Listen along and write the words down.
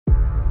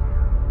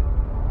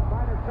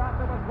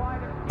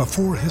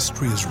Before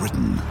history is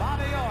written,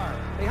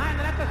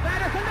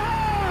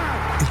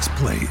 it's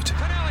played.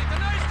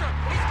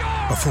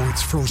 Before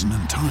it's frozen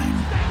in time,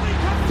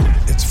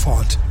 it's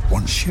fought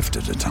one shift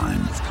at a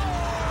time.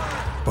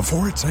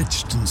 Before it's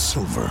etched in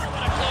silver,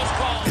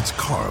 it's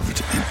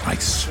carved in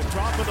ice.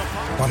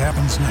 What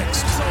happens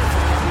next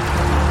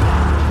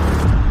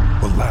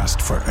will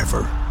last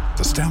forever.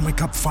 The Stanley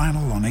Cup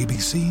Final on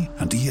ABC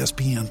and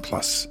ESPN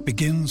Plus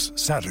begins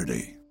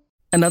Saturday.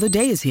 Another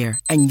day is here,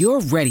 and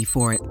you're ready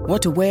for it.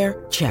 What to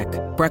wear? Check.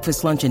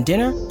 Breakfast, lunch, and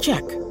dinner?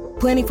 Check.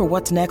 Planning for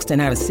what's next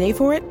and how to save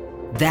for it?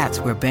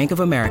 That's where Bank of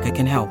America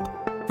can help.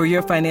 For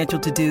your financial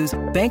to-dos,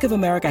 Bank of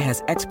America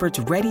has experts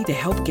ready to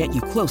help get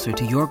you closer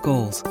to your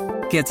goals.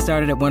 Get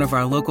started at one of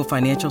our local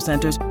financial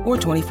centers or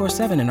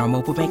 24/7 in our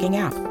mobile banking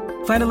app.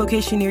 Find a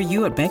location near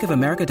you at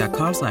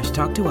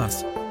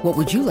bankofamerica.com/talktous. What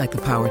would you like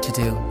the power to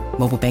do?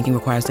 Mobile banking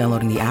requires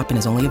downloading the app and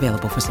is only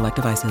available for select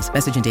devices.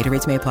 Message and data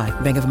rates may apply.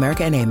 Bank of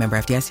America N.A., member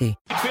FDIC.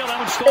 Field, that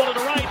one's stalled to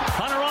the right.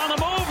 Hunter on the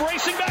move,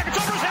 racing back. It's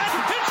over his head.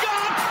 It's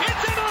gone.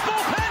 It's into the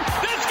bullpen.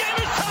 This game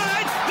is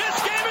tied. This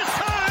game is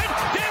tied.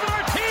 David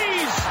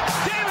Ortiz.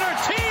 David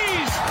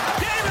Ortiz.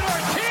 David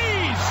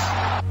Ortiz.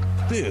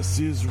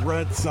 This is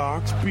Red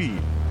Sox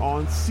Beat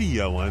on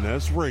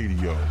CLNS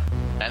Radio.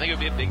 I think it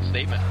would be a big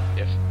statement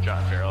if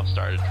John Farrell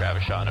started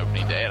Travis Shaw on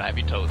opening day, and I'd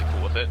be totally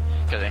cool with it,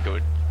 because I think it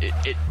would.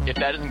 If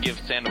that doesn't give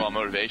Sandoval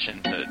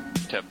motivation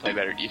to play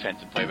better defense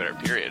and play better,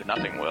 period,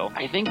 nothing will.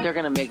 I think they're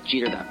going to make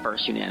Jeter that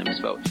first unanimous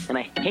vote, and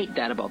I hate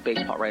that about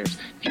baseball writers.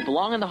 If you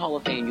belong in the Hall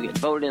of Fame, you get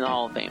voted in the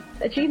Hall of Fame.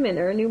 Achievement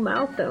or a new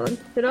milestone.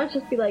 So don't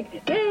just be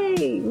like,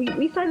 yay,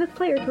 we signed this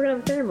player, so we're going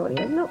to have a ceremony.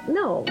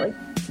 No.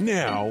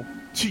 Now,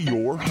 to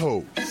your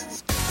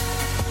hosts.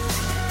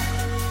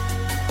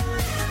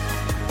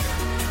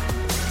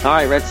 All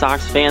right, Red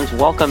Sox fans,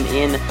 welcome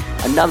in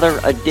another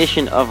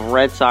edition of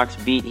Red Sox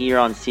Beat here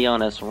on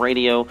CLNS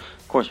Radio.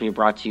 Of course, we're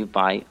brought to you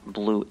by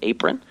Blue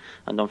Apron.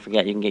 And don't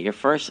forget, you can get your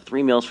first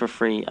 3 meals for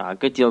free.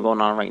 Good deal going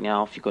on right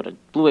now. If you go to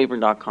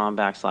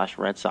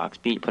blueapron.com/Red Sox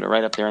Beat, put it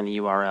right up there in the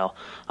URL.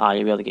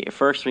 You'll be able to get your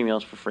first 3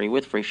 meals for free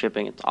with free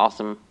shipping. It's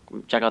awesome.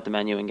 Check out the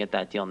menu and get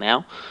that deal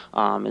now.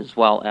 As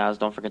well as,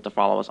 don't forget to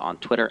follow us on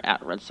Twitter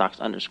at Red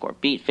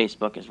Sox_Beat.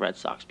 Facebook is Red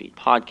Sox Beat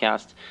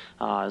Podcast.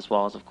 As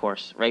well as, of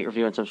course, rate,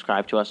 review, and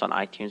subscribe to us on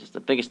iTunes. It's the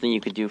biggest thing you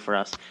could do for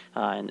us.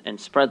 And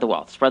spread the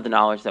wealth, spread the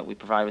knowledge that we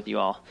provide with you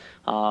all.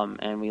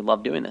 And we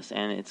love doing this.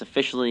 And it's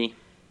officially,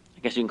 I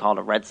guess you can call it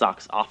a Red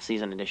Sox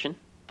off-season edition.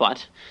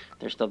 But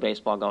there's still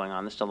baseball going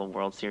on. There's still a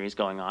World Series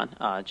going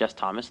on. Jess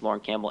Thomas,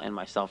 Lauren Campbell, and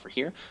myself are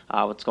here.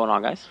 What's going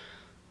on, guys?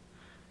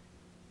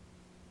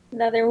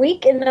 Another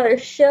week, another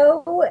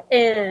show,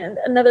 and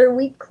another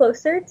week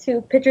closer to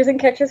pitchers and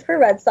catchers for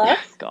Red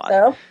Sox. God.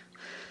 So,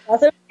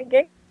 also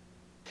thinking.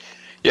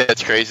 Yeah,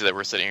 it's crazy that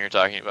we're sitting here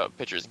talking about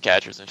pitchers and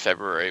catchers in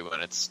February when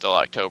it's still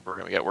October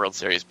and we got World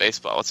Series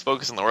baseball. Let's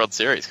focus on the World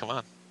Series. Come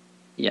on.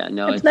 Yeah,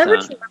 no, it's never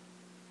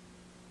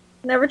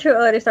too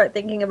early to start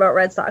thinking about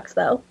Red Sox,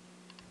 though.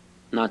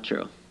 Not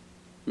true.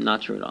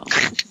 Not true at all.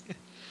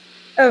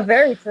 Oh,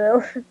 very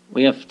true.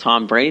 We have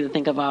Tom Brady to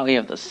think about, we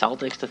have the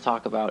Celtics to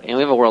talk about, and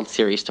we have a World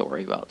Series to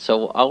worry about.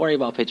 So I'll worry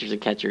about pitchers and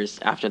catchers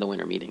after the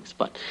winter meetings.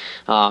 But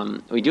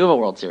we do have a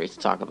World Series to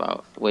talk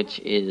about, which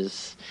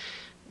is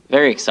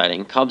very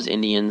exciting.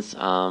 Cubs-Indians.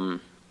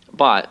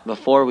 But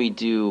before we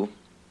do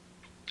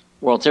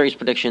World Series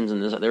predictions,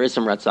 and there is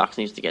some Red Sox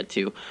news to get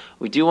to,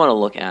 we do want to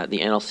look at the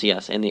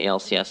NLCS and the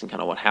ALCS and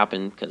kind of what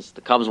happened, because the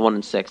Cubs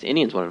 1-6,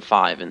 Indians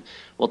 1-5, and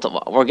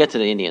we'll get to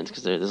the Indians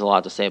because there's a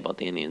lot to say about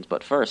the Indians.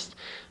 But first,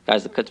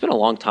 guys, it's been a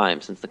long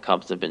time since the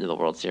Cubs have been to the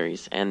World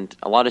Series, and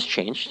a lot has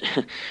changed.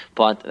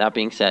 But that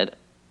being said,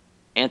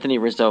 Anthony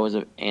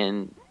Rizzo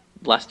and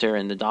Lester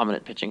and the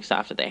dominant pitching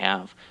staff that they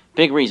have,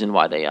 big reason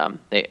why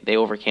they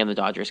overcame the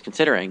Dodgers,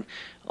 considering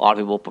a lot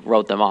of people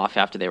wrote them off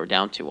after they were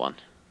down 2-1.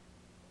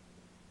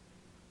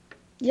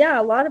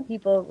 Yeah, a lot of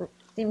people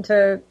seem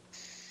to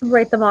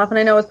write them off, and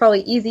I know it's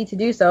probably easy to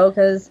do so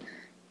because,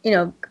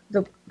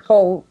 the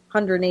whole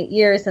 108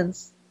 years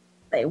since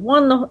they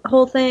won the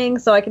whole thing,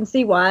 so I can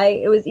see why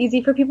it was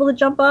easy for people to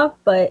jump off,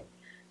 but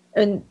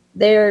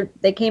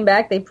they came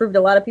back, they proved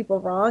a lot of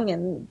people wrong,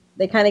 and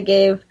they kind of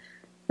gave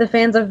the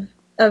fans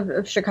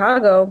of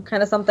Chicago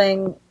kind of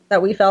something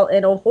that we felt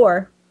in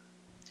 2004.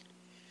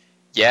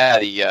 Yeah,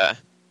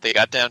 they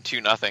got down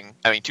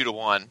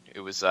 2-1.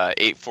 It was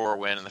 8-4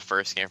 win in the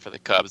first game for the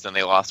Cubs. Then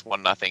they lost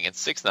 1-0 and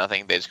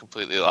 6-0. They just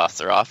completely lost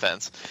their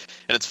offense.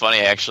 And it's funny,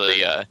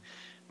 actually.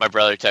 My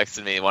brother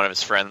texted me. One of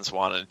his friends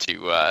wanted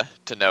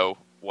to know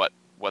what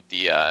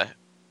the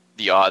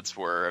odds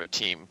were of a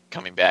team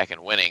coming back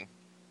and winning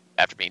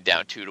after being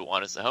down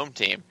 2-1 as the home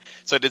team.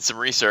 So I did some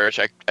research.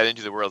 I didn't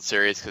do the World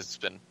Series because it's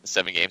been a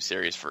 7-game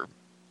series for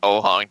a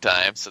long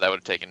time, so that would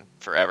have taken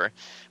forever.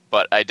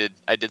 But I did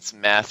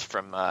some math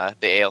from the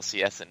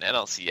ALCS and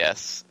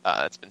NLCS.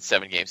 It's been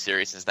 7-game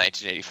series since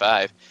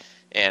 1985,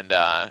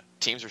 and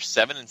teams were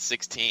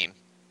 7-16,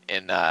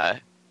 and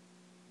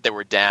they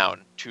were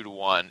down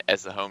 2-1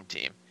 as the home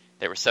team.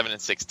 They were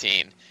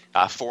 7-16,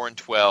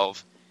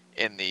 4-12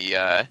 in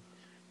the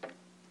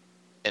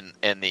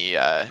in the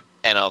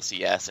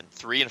NLCS and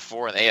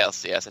 3-4 in the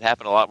ALCS. It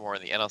happened a lot more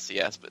in the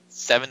NLCS, but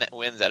 7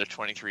 wins out of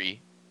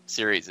 23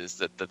 series is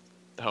that the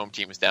home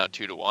team was down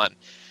 2-1.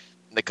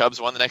 The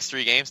Cubs won the next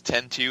 3 games,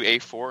 10-2,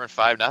 8-4,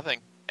 and 5-0,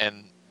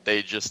 and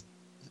they just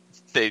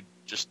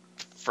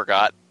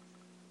forgot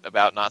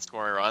about not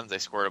scoring runs. They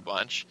scored a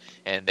bunch,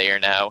 and they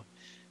now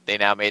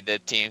made the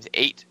teams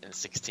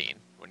 8-16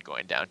 when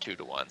going down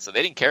 2-1. So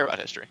they didn't care about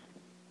history.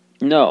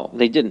 No,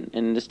 they didn't,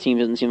 and this team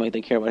doesn't seem like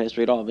they care about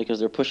history at all because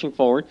they're pushing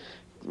forward,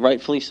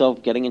 rightfully so,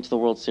 getting into the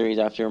World Series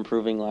after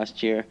improving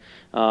last year.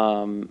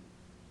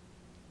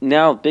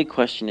 Now, big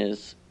question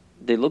is,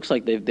 it looks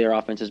like their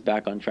offense is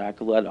back on track,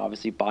 led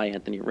obviously by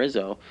Anthony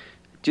Rizzo.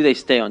 Do they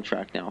stay on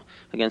track now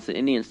against the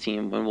Indians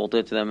team, when we'll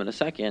get to them in a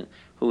second,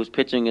 whose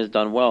pitching has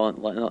done well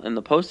in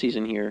the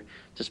postseason here,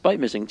 despite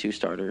missing 2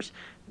 starters?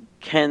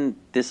 Can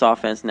this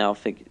offense now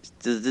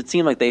does it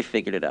seem like they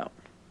figured it out?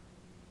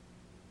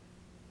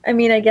 I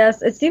mean, I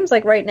guess it seems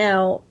like right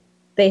now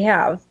they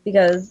have,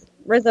 because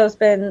Rizzo's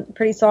been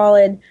pretty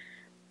solid,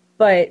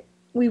 but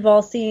we've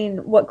all seen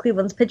what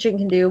Cleveland's pitching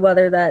can do,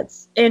 whether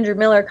that's Andrew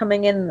Miller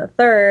coming in the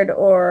 3rd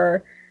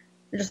or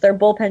just their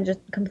bullpen just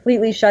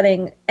completely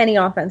shutting any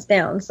offense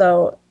down.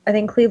 So I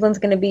think Cleveland's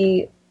going to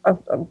be a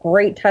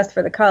great test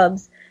for the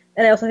Cubs,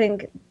 and I also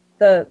think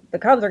the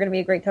Cubs are going to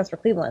be a great test for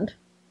Cleveland.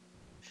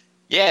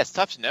 Yeah, it's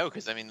tough to know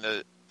because, I mean,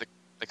 the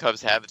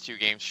Cubs have the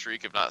 2-game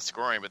streak of not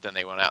scoring, but then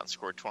they went out and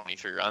scored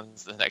 23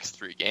 runs the next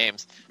 3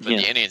 games. But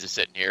the Indians are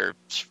sitting here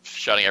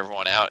shutting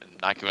everyone out and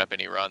not giving up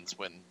any runs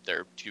when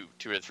their two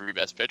or 3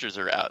 best pitchers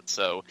are out.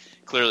 So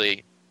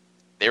clearly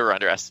they were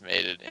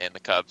underestimated, and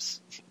the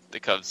Cubs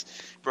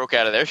broke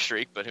out of their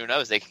streak. But who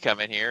knows? They could come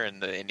in here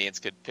and the Indians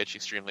could pitch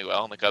extremely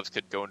well, and the Cubs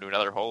could go into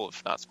another hole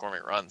of not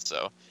scoring runs.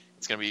 So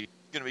it's going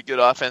to be good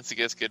offense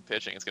against good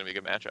pitching. It's going to be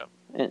a good matchup.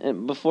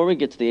 And before we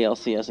get to the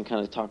ALCS and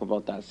kind of talk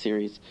about that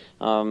series,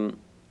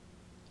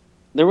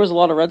 there was a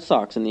lot of Red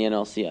Sox in the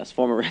NLCS,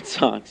 former Red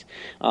Sox,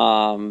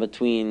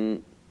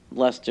 between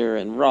Lester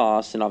and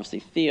Ross, and obviously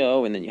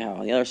Theo, and then you have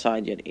on the other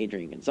side, you had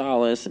Adrian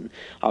Gonzalez, and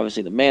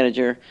obviously the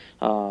manager,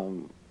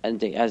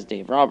 as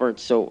Dave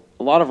Roberts. So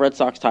a lot of Red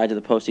Sox tied to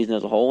the postseason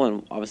as a whole,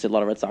 and obviously a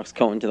lot of Red Sox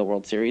going to the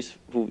World Series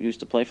who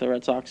used to play for the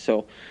Red Sox.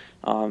 So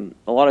a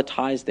lot of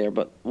ties there.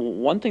 But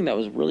one thing that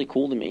was really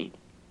cool to me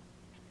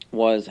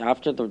was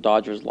after the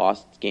Dodgers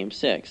lost Game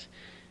 6,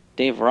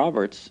 Dave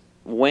Roberts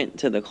went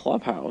to the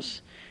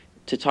clubhouse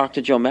to talk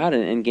to Joe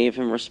Maddon and gave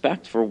him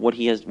respect for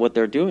what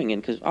they're doing.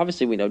 And because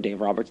obviously we know Dave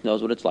Roberts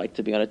knows what it's like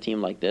to be on a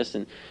team like this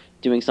and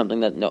doing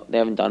something that they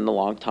haven't done in a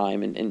long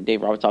time. And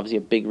Dave Roberts obviously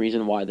a big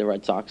reason why the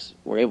Red Sox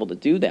were able to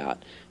do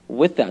that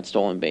with that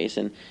stolen base.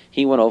 And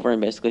he went over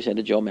and basically said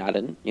to Joe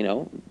Maddon,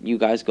 you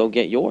guys go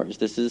get yours.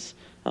 This is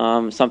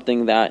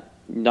something that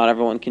not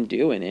everyone can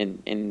do.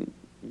 And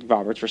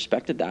Roberts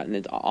respected that. And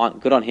it's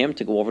good on him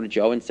to go over to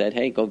Joe and said,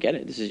 hey, go get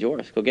it. This is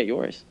yours. Go get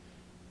yours.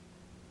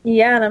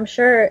 Yeah, and I'm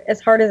sure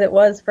as hard as it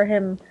was for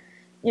him,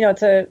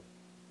 to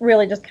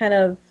really just kind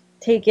of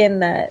take in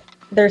that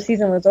their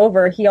season was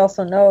over, he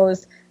also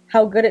knows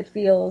how good it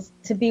feels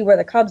to be where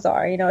the Cubs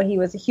are. He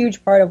was a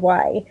huge part of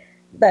why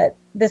that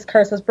this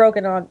curse was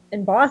broken on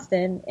in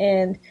Boston,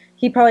 and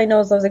he probably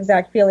knows those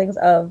exact feelings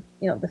of,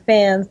 the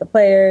fans, the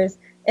players,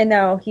 and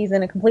now he's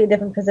in a completely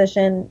different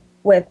position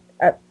with,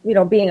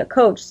 being a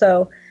coach.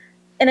 So,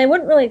 and I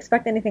wouldn't really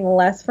expect anything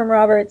less from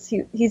Roberts.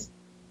 He's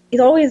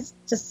always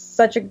just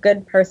such a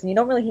good person. You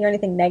don't really hear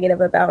anything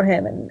negative about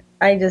him, and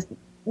I just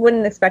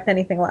wouldn't expect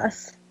anything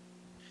less.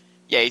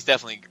 Yeah, he's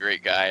definitely a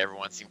great guy.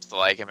 Everyone seems to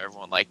like him.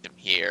 Everyone liked him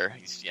here.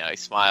 He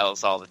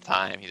smiles all the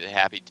time. He's a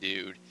happy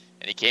dude.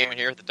 And he came in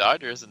here with the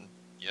Dodgers, and,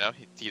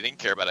 he didn't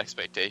care about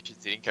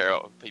expectations. He didn't care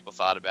what people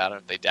thought about him,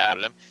 if they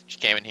doubted him. He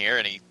came in here,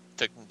 and he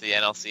took them to the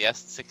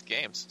NLCS in 6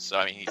 games. So,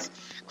 I mean, he's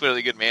clearly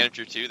a good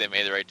manager, too. They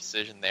made the right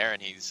decision there,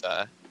 and he's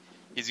a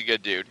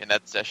good dude, and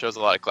that shows a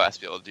lot of class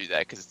to be able to do that,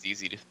 because it's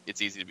easy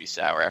to be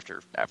sour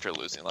after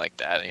losing like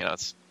that.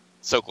 It's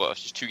so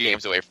close, just 2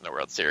 games away from the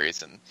World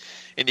Series, and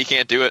he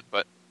can't do it.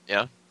 But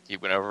he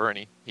went over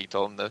and he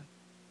told him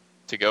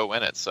to go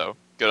win it. So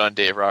good on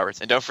Dave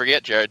Roberts, and don't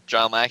forget Jared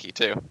John Lackey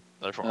too,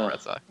 another former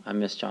Red Sox. I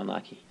miss John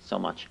Lackey so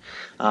much.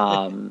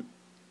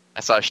 I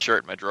saw a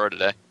shirt in my drawer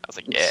today. I was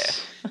like, yeah.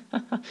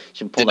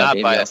 Should pull that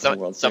baby out from the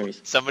World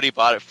Series. Somebody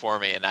bought it for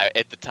me, and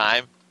at the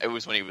time, it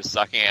was when he was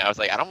sucking it. I was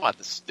like, I don't want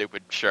this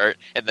stupid shirt.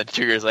 And then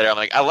 2 years later, I'm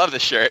like, I love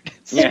this shirt.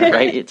 Yeah,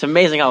 right. It's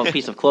amazing how a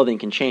piece of clothing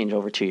can change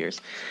over 2 years.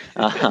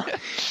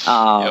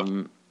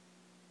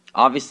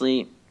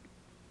 Obviously,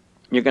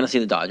 you're going to see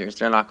the Dodgers.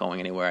 They're not going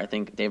anywhere. I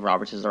think Dave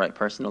Roberts is the right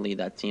person to lead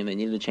that team. They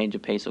needed to change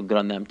of pace, so good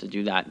on them to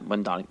do that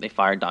when they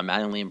fired Don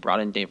Mattingly and brought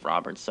in Dave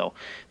Roberts. So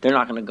they're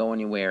not going to go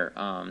anywhere.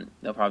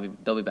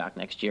 They'll be back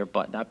next year.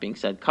 But that being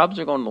said, Cubs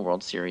are going to the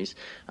World Series,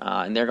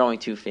 and they're going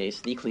to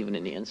face the Cleveland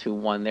Indians, who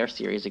won their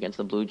series against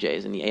the Blue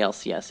Jays in the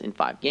ALCS in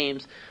 5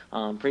 games.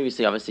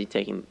 Previously, obviously,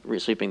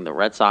 sweeping the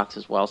Red Sox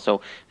as well. So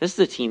this is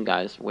a team,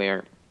 guys,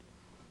 where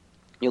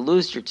you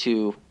lose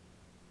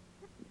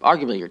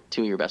arguably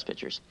two of your best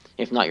pitchers,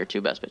 if not your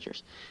 2 best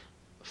pitchers,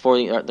 for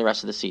the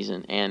rest of the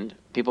season, and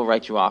people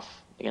write you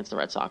off against the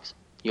Red Sox.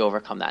 You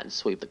overcome that and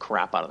sweep the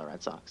crap out of the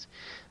Red Sox.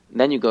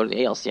 Then you go to the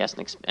ALCS,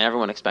 and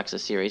everyone expects a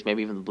series,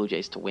 maybe even the Blue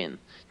Jays to win,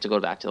 to go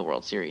back to the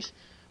World Series,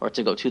 or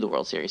to go to the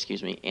World Series,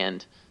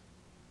 and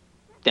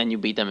then you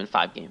beat them in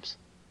 5 games.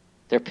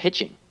 Their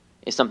pitching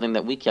is something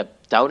that we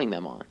kept doubting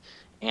them on,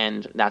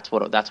 and that's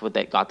what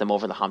they got them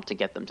over the hump to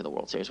get them to the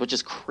World Series, which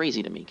is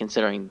crazy to me,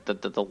 considering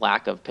the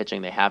lack of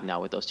pitching they have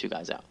now with those 2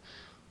 guys out.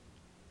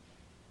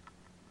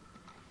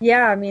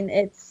 Yeah, I mean,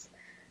 it's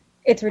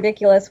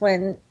ridiculous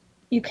when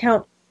you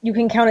can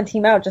count a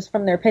team out just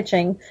from their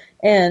pitching,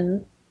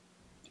 and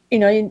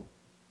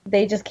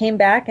they just came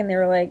back and they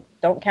were like,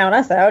 don't count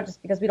us out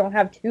just because we don't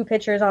have 2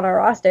 pitchers on our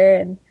roster,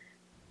 and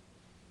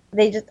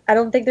I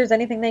don't think there's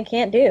anything they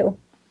can't do.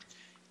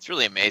 It's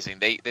really amazing.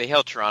 They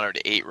held Toronto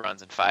to 8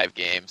 runs in 5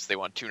 games. They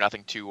won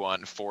 2-0,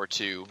 2-1,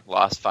 4-2,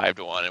 lost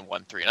 5-1, and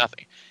won 3-0.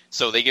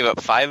 So they gave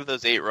up 5 of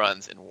those 8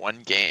 runs in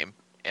 1 game,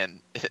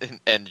 and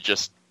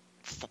just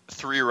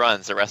 3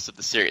 runs the rest of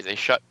the series. They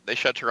shut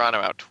Toronto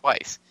out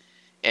twice,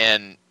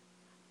 and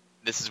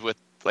this is with,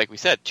 like we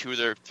said, 2 of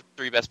their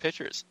 3 best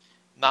pitchers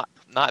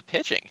not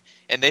pitching.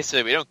 And they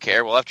said, we don't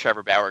care. We'll have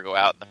Trevor Bauer go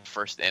out in the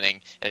first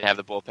inning and have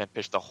the bullpen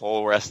pitch the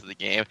whole rest of the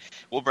game.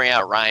 We'll bring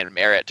out Ryan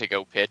Merritt to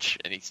go pitch,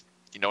 and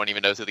no one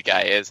even knows who the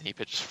guy is. And he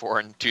pitches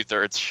 4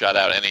 2/3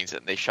 shutout innings,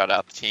 and they shut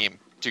out the team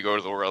to go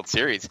to the World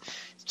Series.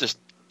 It's just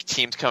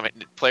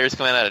players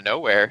coming out of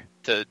nowhere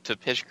to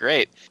pitch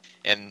great,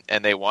 and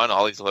they won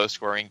all these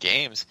low-scoring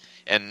games.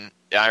 And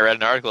I read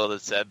an article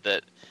that said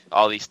that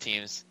all these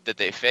teams that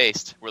they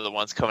faced were the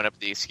ones coming up with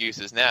the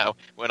excuses now,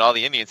 when all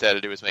the Indians had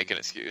to do was make an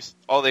excuse.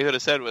 All they could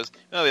have said was,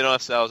 no, they don't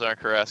have Salazar and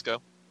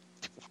Carrasco.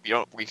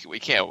 We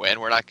can't win.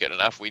 We're not good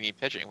enough. We need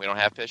pitching. We don't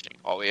have pitching.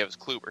 All we have is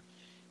Kluber.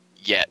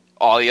 Yet,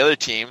 all the other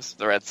teams,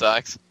 the Red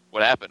Sox,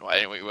 what happened? Why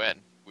didn't we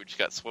win? We just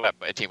got swept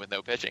by a team with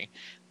no pitching.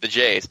 The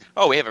Jays,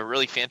 we have a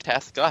really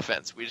fantastic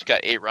offense. We just got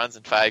 8 runs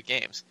in 5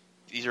 games.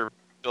 These are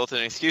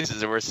built-in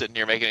excuses, and we're sitting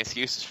here making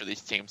excuses for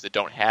these teams that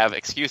don't have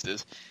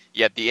excuses.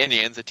 Yet the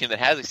Indians, a team that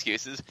has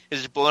excuses,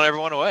 is just blowing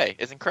everyone away.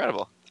 It's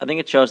incredible. I think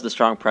it shows the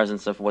strong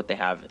presence of what they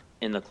have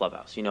in the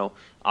clubhouse.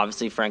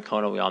 Obviously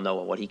Francona, we all know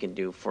what he can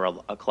do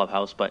for a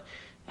clubhouse, but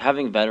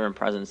having veteran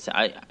presence,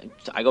 I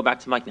go back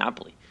to Mike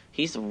Napoli.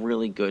 He's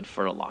really good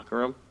for a locker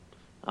room,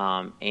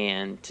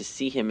 and to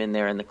see him in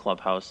there in the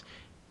clubhouse,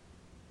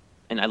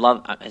 and I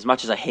love, as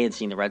much as I hated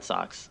seeing the Red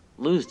Sox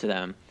lose to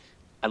them,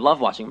 I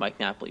love watching Mike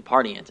Napoli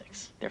party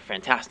antics. They're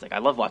fantastic. I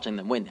love watching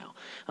them win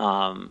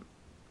now.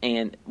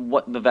 And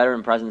what the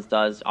veteran presence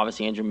does,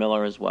 obviously Andrew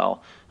Miller as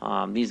well.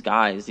 These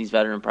guys, these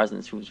veteran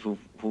presence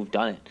who've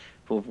done it,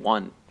 who've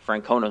won.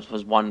 Francona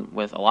has won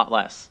with a lot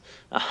less.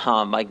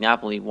 Mike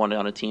Napoli won it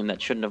on a team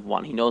that shouldn't have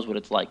won. He knows what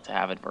it's like to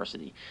have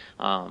adversity.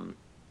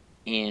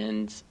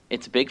 And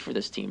it's big for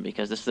this team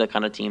because this is the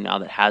kind of team now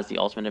that has the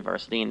ultimate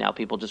adversity, and now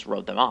people just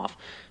wrote them off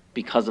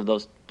because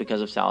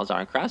of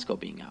Salazar and Carrasco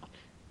being out.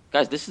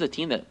 Guys, this is a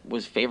team that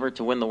was favored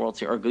to win the World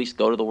Series, or at least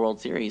go to the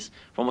World Series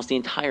for almost the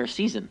entire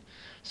season.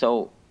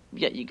 So,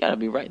 yeah, you got to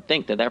be right.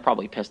 Think that they're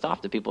probably pissed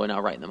off that people are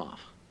now writing them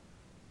off.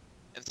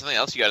 And something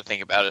else you got to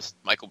think about is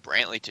Michael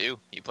Brantley, too.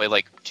 He played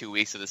like 2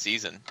 weeks of the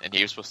season, and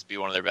he was supposed to be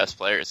one of their best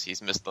players.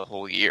 He's missed the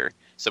whole year.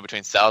 So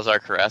between Salazar,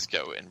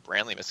 Carrasco, and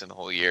Brantley missing the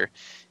whole year,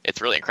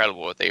 it's really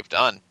incredible what they've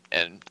done.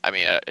 And, I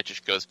mean, it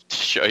just goes to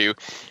show you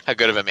how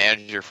good of a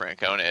manager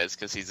Francona is,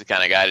 because he's the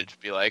kind of guy to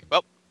just be like,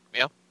 well,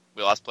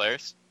 we lost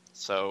players,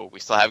 so we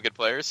still have good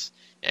players,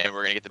 and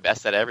we're going to get the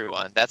best out of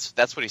everyone. That's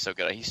what he's so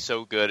good at. He's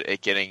so good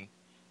at getting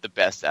the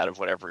best out of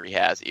whatever he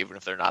has, even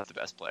if they're not the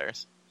best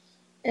players.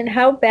 And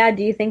how bad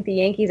do you think the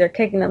Yankees are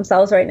kicking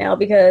themselves right now?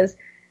 Because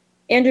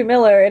Andrew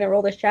Miller and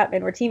Aroldis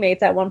Chapman were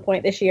teammates at one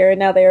point this year, and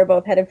now they are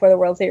both headed for the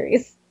World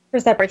Series for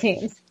separate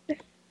teams.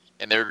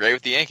 And they were great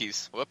with the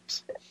Yankees.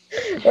 Whoops.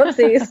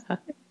 Whoopsies.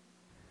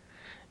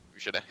 We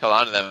should have held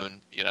on to them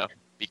and,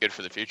 be good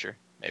for the future,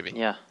 maybe.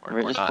 Yeah,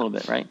 or just not. A little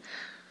bit, right?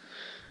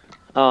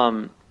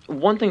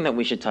 One thing that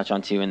we should touch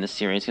on, too, in this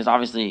series, because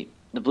obviously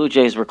the Blue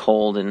Jays were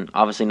cold, and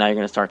obviously now you're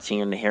going to start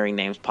seeing the hearing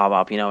names pop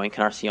up, and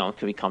Encarnacion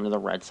could become to the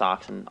Red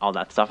Sox and all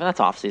that stuff, and that's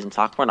off-season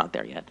talk. We're not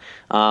there yet.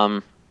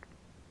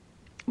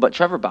 But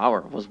Trevor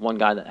Bauer was one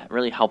guy that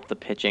really helped the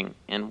pitching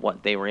and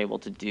what they were able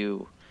to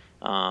do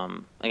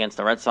against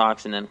the Red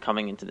Sox and then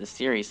coming into this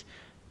series.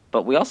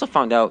 But we also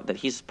found out that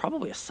he's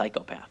probably a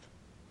psychopath,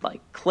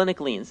 like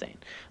clinically insane.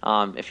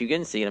 If you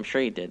didn't see it, I'm sure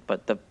you did,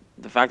 but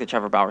the fact that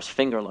Trevor Bauer's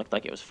finger looked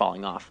like it was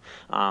falling off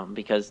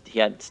because he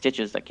had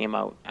stitches that came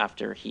out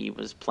after he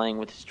was playing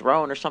with his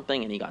drone or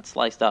something, and he got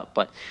sliced up.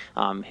 But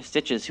his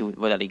stitches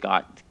that he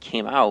got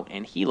came out,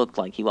 and he looked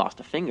like he lost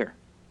a finger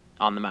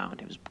on the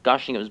mound. It was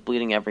gushing. It was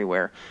bleeding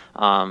everywhere.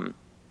 The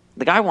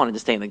guy wanted to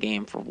stay in the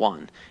game, for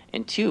one.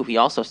 And two, he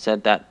also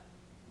said that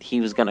he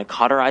was going to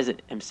cauterize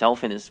it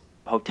himself in his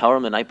hotel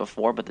room the night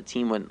before, but the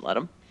team wouldn't let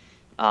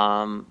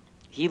him.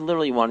 He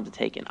literally wanted to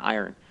take an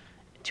iron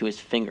to his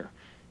finger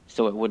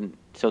so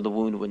the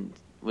wound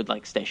would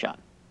like stay shut.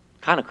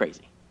 Kind of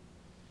crazy.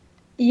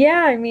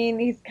 Yeah, I mean,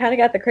 he's kind of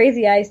got the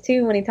crazy eyes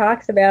too when he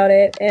talks about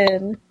it,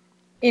 and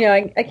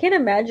I can't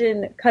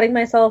imagine cutting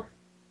myself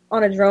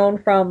on a drone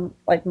from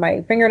like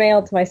my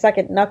fingernail to my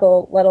second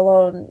knuckle, let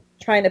alone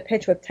trying to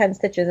pitch with 10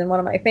 stitches in one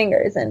of my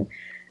fingers. And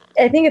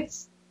I think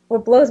it's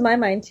what blows my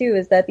mind too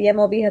is that the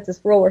MLB has this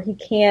rule where he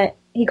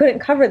couldn't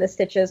cover the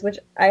stitches, which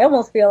I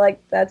almost feel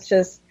like that's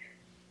just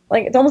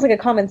like, it's almost like a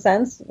common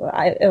sense.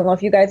 I don't know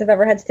if you guys have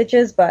ever had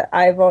stitches, but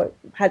I've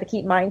had to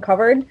keep mine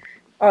covered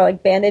or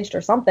like bandaged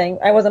or something.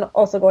 I wasn't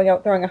also going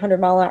out throwing a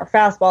 100-mile-an-hour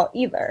fastball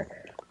either.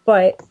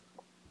 But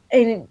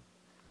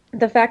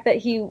the fact that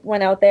he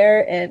went out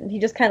there and he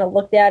just kind of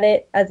looked at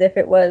it as if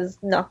it was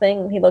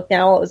nothing. He looked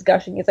down while it was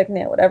gushing. He's like,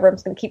 man, whatever, I'm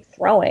just going to keep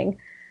throwing.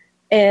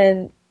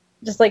 And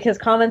just like his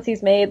comments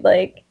he's made,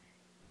 like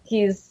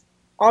he's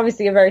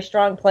obviously a very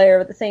strong player,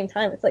 but at the same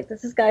time, it's like,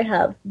 does this guy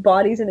have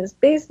bodies in his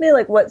basement?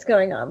 Like, what's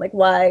going on? Like,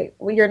 why?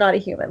 Well, you're not a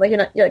human. Like,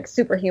 you're like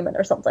superhuman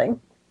or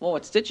something. Well,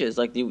 with stitches,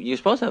 like you're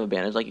supposed to have a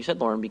bandage, like you said,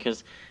 Lauren,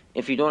 because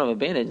if you don't have a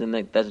bandage, then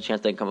there's a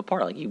chance they can come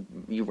apart. Like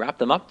you wrap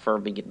them up for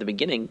the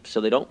beginning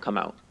so they don't come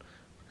out.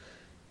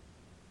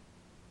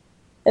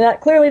 And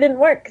that clearly didn't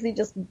work because he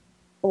just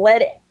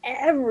bled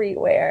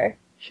everywhere.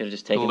 Should have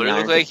just taken the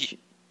iron.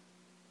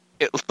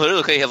 It literally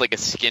looked like he had like a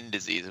skin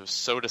disease. It was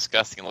so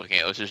disgusting looking.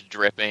 It was just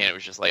dripping, and it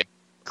was just like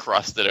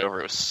crusted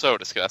over. It was so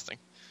disgusting.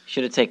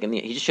 He just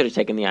should have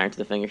taken the iron to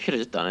the finger. Should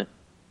have just done it.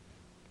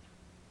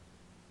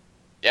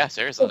 Yeah,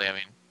 seriously. I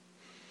mean,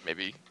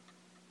 maybe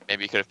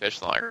he could have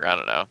pitched longer. I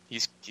don't know.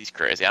 He's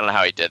crazy. I don't know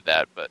how he did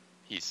that, but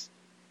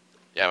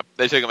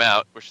they took him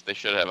out, which they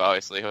should have.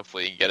 Obviously,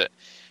 hopefully he can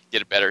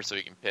get it better so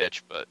he can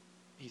pitch. But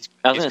he's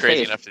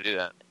crazy enough to do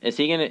that. Is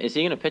he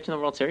gonna pitch in the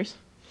World Series?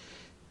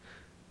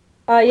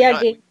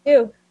 Yeah, game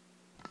 2.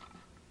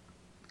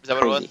 Is that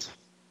what it was?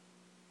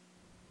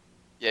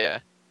 Yeah.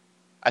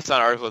 I saw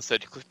an article that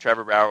said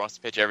Trevor Bauer wants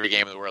to pitch every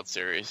game of the World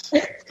Series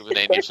because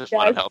the Indians just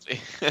want him healthy.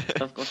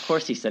 Of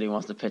course he said he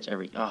wants to pitch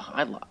every. Oh,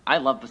 I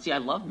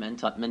love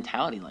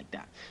mentality like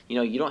that. You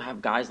know, you don't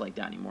have guys like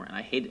that anymore. And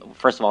I hated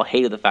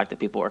the fact that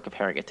people were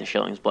comparing it to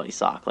Schilling's bloody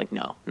sock. Like,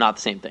 no, not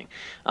the same thing.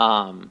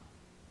 No.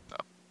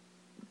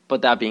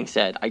 But that being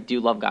said, I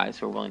do love guys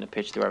who are willing to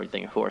pitch through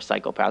everything, who are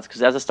psychopaths.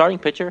 Because as a starting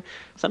pitcher,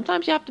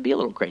 sometimes you have to be a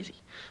little crazy.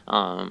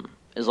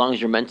 As long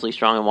as you're mentally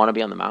strong and want to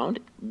be on the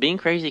mound, being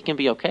crazy can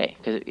be okay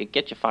because it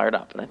gets you fired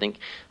up. And I think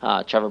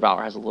Trevor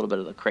Bauer has a little bit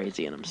of the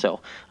crazy in him.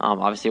 So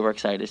obviously we're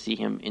excited to see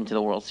him into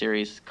the World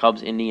Series.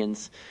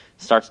 Cubs-Indians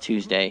starts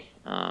Tuesday.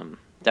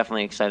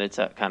 Definitely excited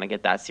to kind of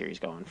get that series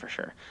going for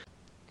sure.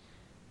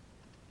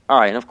 All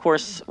right, and of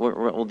course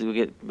we'll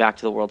get back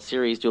to the World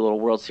Series, do a little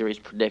World Series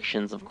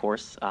predictions, of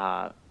course,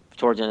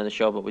 towards the end of the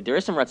show. But there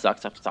is some Red Sox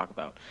stuff to talk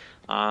about.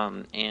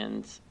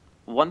 And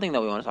one thing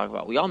that we want to talk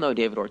about, we all know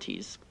David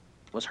Ortiz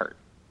was hurt.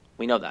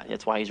 We know that.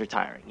 That's why he's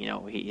retiring. You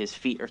know, his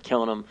feet are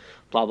killing him,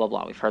 blah, blah,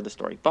 blah. We've heard the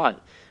story. But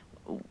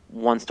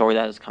one story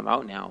that has come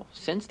out now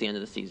since the end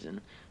of the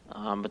season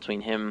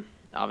between him,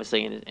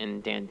 obviously,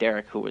 and Dan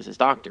Derek, who was his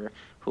doctor,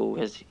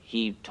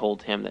 he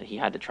told him that he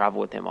had to travel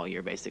with him all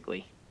year,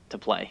 basically, to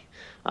play.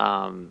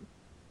 Dan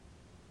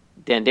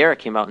Derek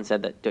came out and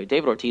said that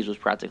David Ortiz was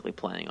practically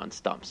playing on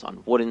stumps,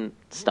 on wooden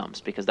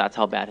stumps, because that's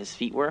how bad his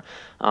feet were.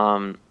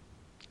 I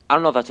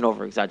don't know if that's an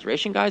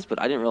over-exaggeration, guys,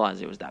 but I didn't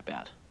realize it was that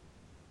bad.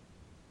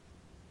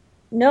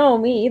 No,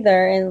 me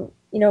either. And,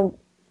 you know,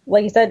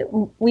 like you said,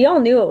 we all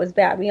knew it was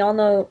bad. We all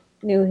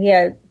knew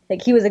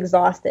he was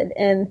exhausted.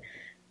 And,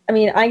 I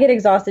mean, I get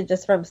exhausted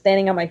just from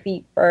standing on my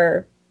feet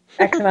for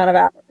X amount of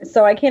hours.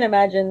 So I can't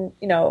imagine,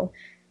 you know,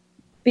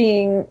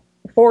 being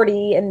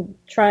 40 and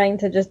trying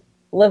to just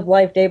live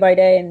life day by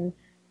day. And,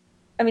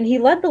 I mean, he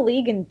led the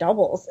league in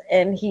doubles,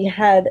 and he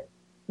had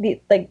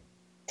the, like,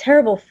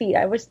 terrible feet.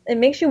 It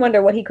makes you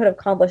wonder what he could have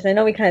accomplished. And I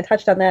know we kind of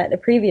touched on that in a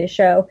previous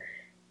show.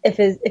 If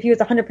he was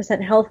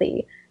 100%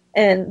 healthy,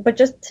 but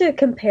just to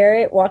compare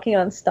it, walking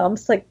on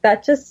stumps, like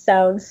that just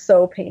sounds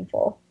so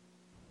painful.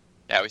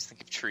 Yeah, I always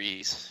think of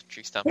tree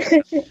stumps.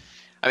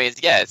 I mean,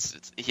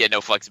 he had no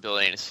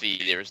flexibility in his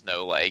feet. There was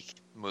no like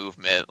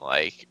movement.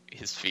 Like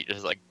his feet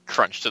just like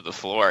crunched to the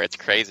floor. It's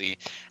crazy.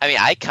 I mean,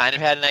 I kind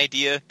of had an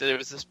idea that it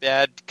was this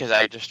bad because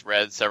I just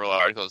read several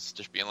articles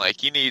just being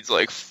like, he needs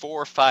like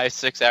 4, 5,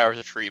 6 hours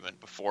of treatment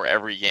before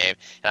every game.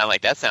 And I'm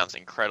like, that sounds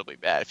incredibly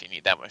bad if you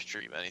need that much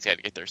treatment. He's got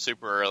to get there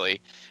super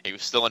early. He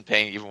was still in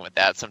pain even with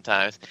that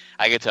sometimes.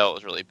 I could tell it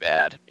was really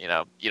bad. You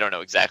know, you don't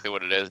know exactly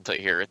what it is until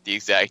you hear the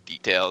exact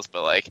details.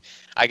 But like,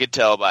 I could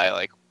tell by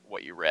like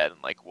what you read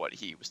and like what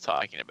he was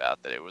talking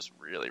about that it was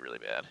really, really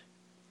bad.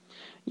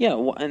 Yeah,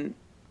 well, and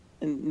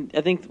I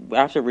think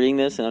after reading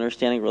this and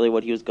understanding really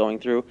what he was going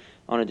through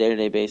on a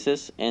day-to-day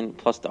basis, and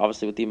plus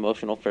obviously with the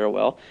emotional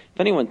farewell, if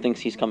anyone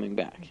thinks he's coming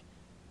back,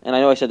 and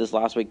I know I said this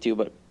last week too,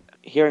 but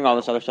hearing all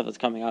this other stuff that's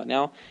coming out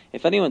now,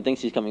 if anyone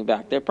thinks he's coming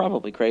back, they're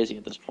probably crazy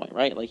at this point,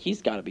 right? Like,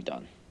 he's got to be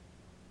done.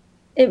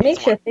 It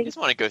makes you think. He doesn't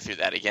want to go through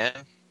that again.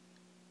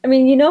 I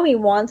mean, you know he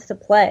wants to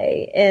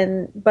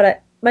play,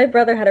 but my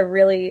brother had a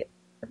really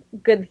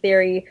good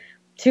theory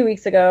 2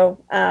 weeks ago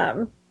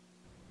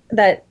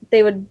that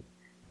they would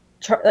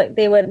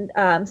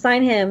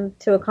sign him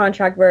to a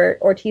contract where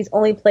Ortiz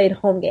only played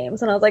home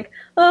games, and I was like,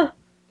 oh,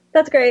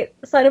 that's great.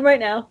 Sign him right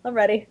now. I'm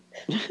ready.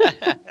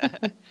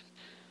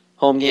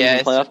 home games Yeah,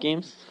 and playoff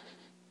games?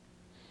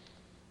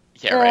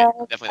 Yeah, right.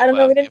 Definitely I don't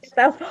know. We the didn't get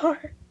that far.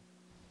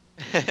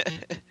 playoff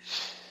games.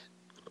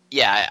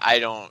 Yeah, I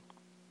don't.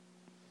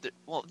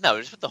 Well, no,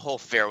 just with the whole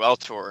farewell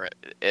tour.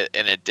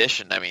 In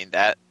addition, I mean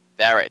that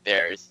right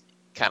there is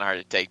kind of hard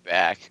to take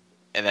back.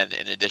 And then,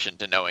 in addition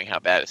to knowing how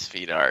bad his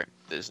feet are,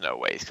 there's no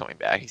way he's coming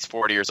back. He's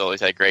 40 years old.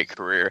 He's had a great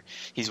career.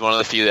 He's one of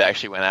the few that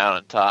actually went out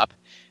on top.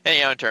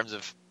 And in terms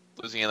of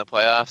losing in the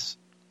playoffs,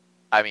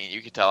 I mean,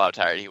 you could tell how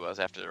tired he was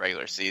after the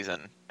regular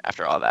season,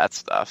 after all that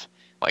stuff.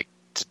 Like,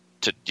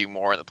 to do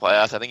more in the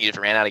playoffs, I think he just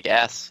ran out of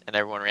gas, and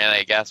everyone ran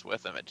out of gas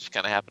with him. It just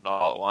kind of happened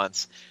all at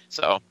once.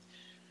 So,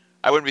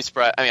 I wouldn't be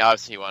surprised. I mean,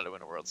 obviously he wanted to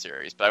win a World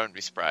Series, but I wouldn't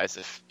be surprised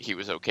if he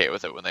was okay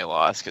with it when they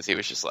lost, because he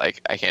was just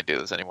like, I can't do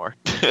this anymore.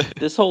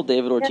 This whole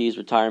David Ortiz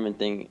retirement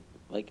thing,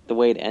 like, the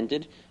way it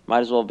ended, might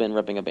as well have been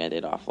ripping a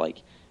Band-Aid off.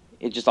 Like,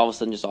 it just all of a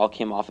sudden just all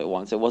came off at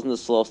once. It wasn't the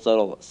slow,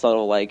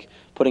 subtle, like,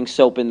 putting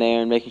soap in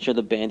there and making sure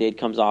the Band-Aid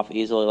comes off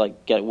easily, like,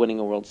 winning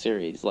a World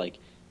Series. Like,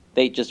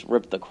 they just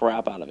ripped the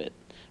crap out of it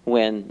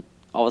when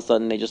all of a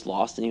sudden they just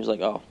lost, and he was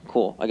like, oh,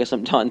 cool, I guess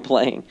I'm done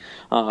playing.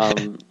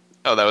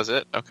 Oh, that was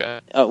it? Okay.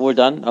 We're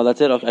done? Oh,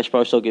 that's it? Okay, I should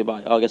probably still get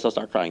by. Oh, I guess I'll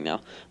start crying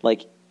now.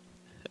 Like,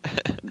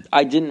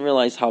 I didn't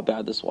realize how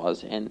bad this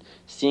was, and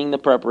seeing the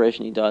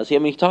preparation he does.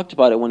 He talked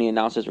about it when he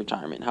announced his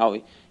retirement,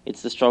 how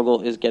it's the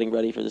struggle is getting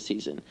ready for the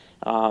season.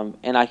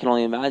 And I can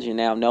only imagine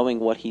now, knowing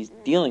what he's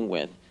dealing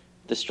with,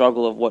 the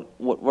struggle of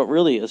what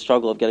really a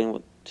struggle of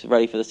getting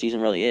ready for the season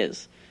really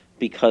is,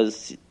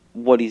 because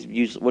what he's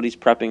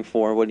prepping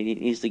for, what he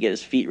needs to get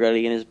his feet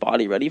ready and his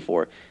body ready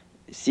for.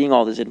 Seeing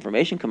all this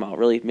information come out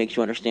really makes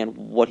you understand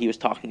what he was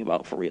talking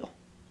about for real.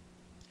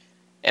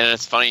 And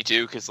it's funny,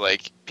 too, because,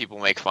 like, people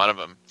make fun of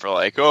him for,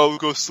 like, oh,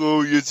 go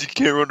slow, yes, you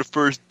can't run to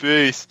first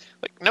base.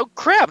 Like, no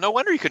crap, no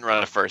wonder you couldn't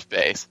run to first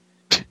base.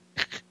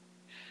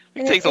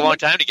 It takes a long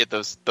time to get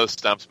those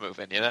stumps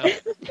moving, you know?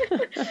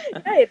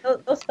 Right,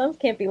 those stumps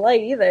can't be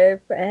light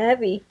either. They're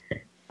heavy.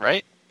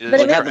 Right?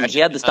 But he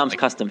had the stumps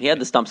custom. He had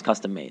the stumps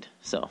custom made.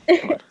 So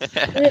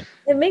it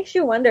makes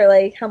you wonder,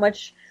 like, how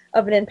much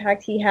of an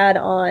impact he had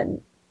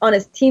on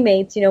his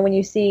teammates. You know, when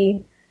you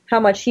see how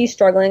much he's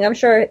struggling, I'm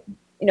sure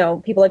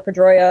people like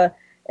Pedroia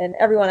and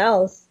everyone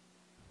else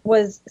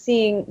was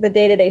seeing the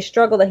day-to-day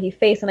struggle that he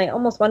faced, and I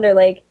almost wonder,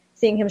 like,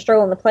 seeing him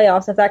struggle in the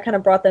playoffs, if that kind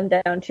of brought them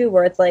down too,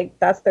 where it's like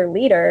that's their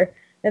leader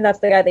and that's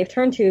the guy they've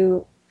turned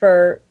to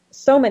for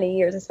so many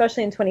years,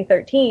 especially in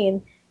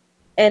 2013,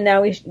 and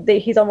now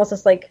he's almost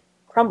just like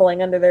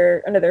crumbling under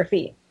their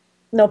feet.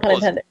 No pun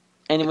intended.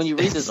 And when you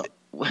read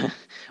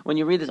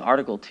this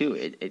article too,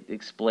 it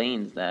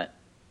explains that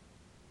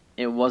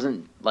it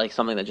wasn't like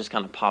something that just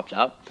kind of popped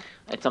up.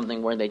 It's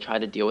something where they try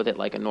to deal with it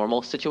like a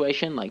normal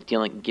situation, like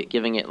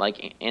giving it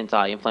like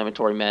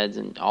anti-inflammatory meds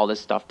and all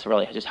this stuff to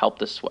really just help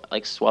the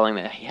swelling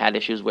that he had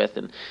issues with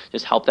and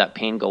just help that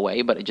pain go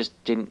away. But it just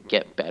didn't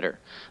get better,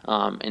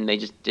 and they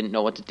just didn't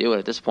know what to do. And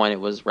at this point, it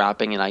was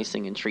wrapping and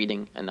icing and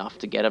treating enough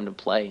to get him to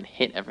play and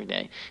hit every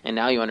day. And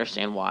now you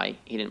understand why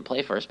he didn't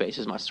play first base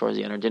as much towards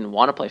the end, or didn't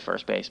want to play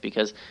first base,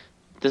 because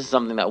this is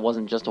something that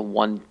wasn't just a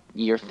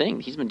 1-year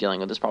thing. He's been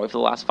dealing with this probably for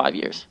the last 5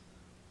 years.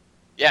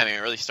 Yeah, I mean, it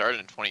really started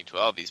in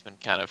 2012. He's been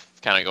kind of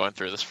going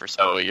through this for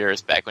several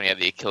years. Back when he had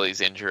the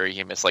Achilles injury,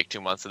 he missed like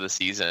 2 months of the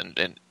season,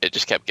 and it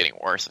just kept getting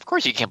worse. Of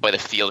course, you can't play the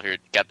field who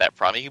got that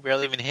problem. He can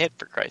barely even hit,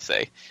 for Christ's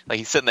sake. Like,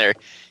 he's sitting there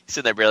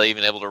barely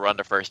even able to run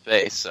to first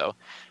base. So,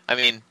 I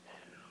mean,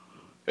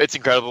 it's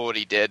incredible what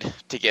he did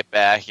to get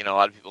back. You know, a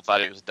lot of people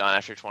thought he was done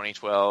after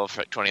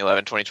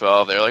 2011,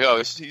 2012. They were like, oh,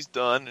 he's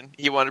done. And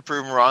he wanted to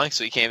prove them wrong,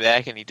 so he came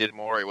back and he did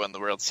more. He won the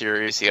World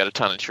Series. He got a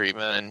ton of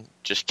treatment and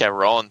just kept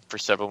rolling for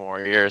several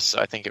more years. So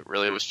I think it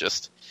really was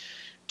just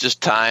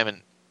time.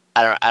 And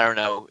I don't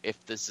know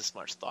if there's this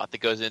much thought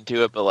that goes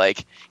into it, but,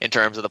 like, in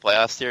terms of the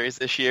playoff series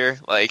this year,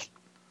 like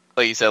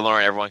you said,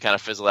 Lauren, everyone kind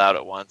of fizzled out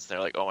at once.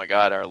 They're like, oh, my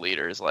God, our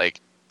leader is, like,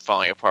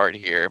 falling apart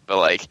here. But,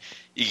 like,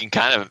 you can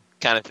kind of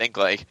think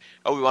like,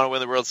 oh, we want to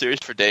win the World Series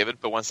for David,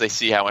 but once they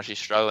see how much he's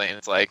struggling,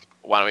 it's like,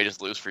 why don't we just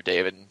lose for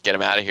David and get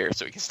him out of here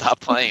so we can stop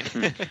playing? I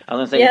was going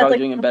to say, you're probably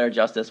doing him better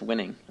justice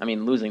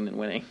losing than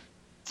winning.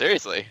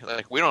 Seriously.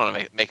 Like, we don't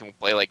want to make him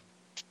play like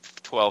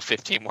 12,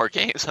 15 more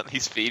games on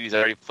these feet. He's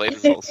already played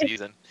this whole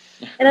season.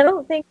 And I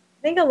don't think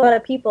a lot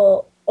of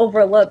people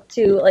overlook,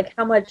 too, like,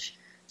 how much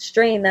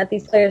strain that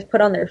these players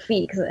put on their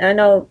feet. Because I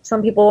know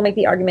some people will make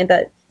the argument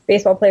that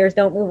baseball players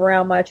don't move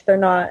around much. They're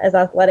not as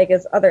athletic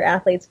as other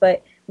athletes,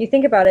 but you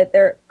think about it,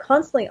 they're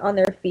constantly on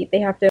their feet.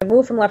 They have to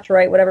move from left to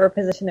right, whatever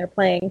position they're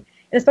playing.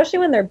 And especially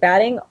when they're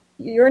batting,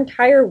 your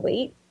entire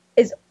weight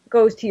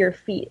goes to your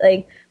feet.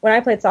 Like, when I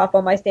played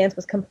softball, my stance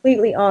was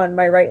completely on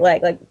my right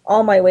leg. Like,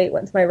 all my weight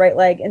went to my right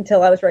leg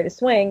until I was ready to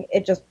swing.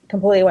 It just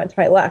completely went to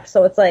my left.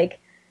 So it's like,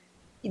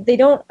 they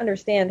don't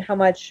understand how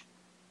much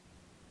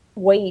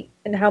weight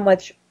and how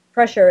much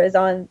pressure is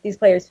on these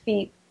players'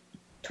 feet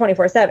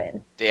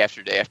 24/7. Day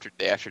after day after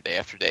day after day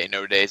after day.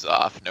 No days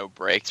off, no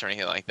breaks or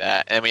anything like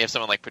that. And we have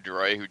someone like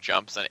Pedroia who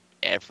jumps on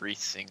every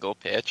single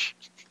pitch.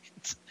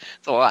 It's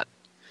a lot.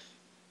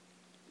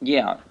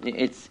 Yeah,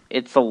 it's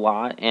a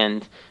lot,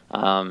 and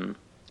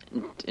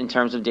in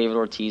terms of David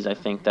Ortiz, I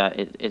think that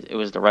it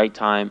was the right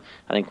time.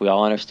 I think we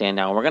all understand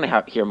now. We're going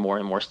to hear more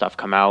and more stuff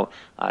come out.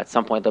 At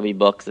some point, there'll be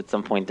books. At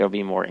some point, there'll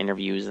be more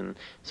interviews. And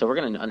so we're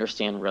going to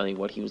understand really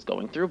what he was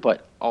going through.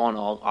 But all in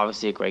all,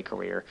 obviously a great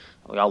career.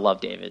 We all love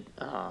David.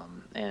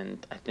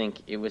 And I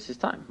think it was his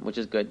time, which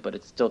is good. But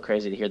it's still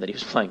crazy to hear that he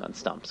was playing on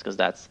stumps because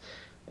it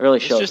really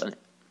shows.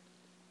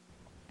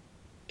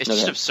 It's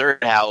just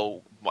absurd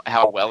how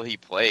well he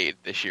played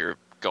this year.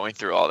 Going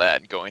through all that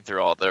and going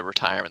through all the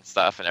retirement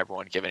stuff and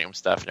everyone giving him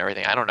stuff and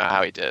everything. I don't know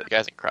how he did it. The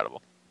guy's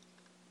incredible.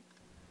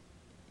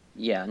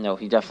 Yeah, no,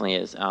 he definitely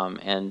is.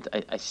 And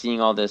I seeing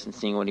all this and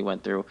seeing what he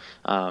went through,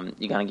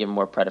 you got to give him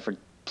more credit for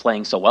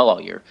playing so well all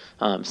year,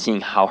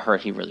 seeing how hurt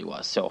he really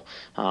was. So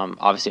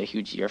obviously a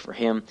huge year for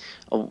him.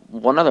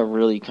 One other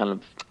really kind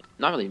of,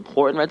 not really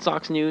important Red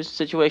Sox news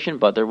situation,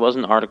 but there was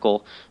an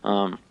article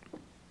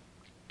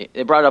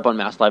it brought it up on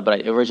Mass Live,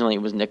 but originally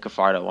it was Nick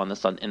Cafardo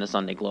in the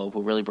Sunday Globe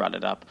who really brought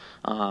it up.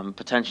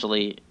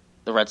 Potentially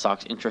the Red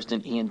Sox interest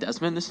in Ian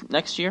Desmond this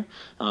next year,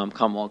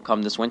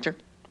 come this winter.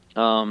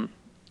 And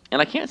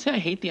I can't say I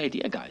hate the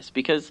idea, guys,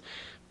 because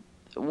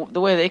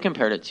the way they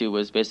compared it to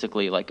was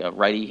basically like a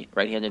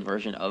right-handed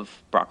version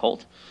of Brock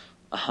Holt.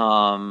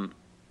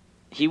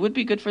 He would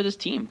be good for this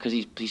team because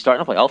he's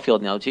starting to play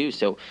outfield now too,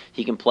 so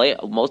he can play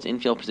most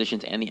infield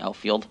positions and the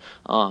outfield.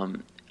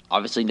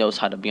 Obviously knows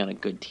how to be on a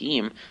good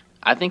team.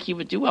 I think he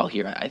would do well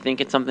here. I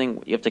think it's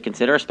something you have to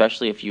consider,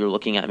 especially if you're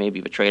looking at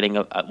maybe trading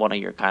one of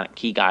your kind of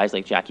key guys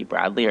like Jackie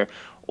Bradley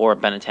or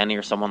Benintendi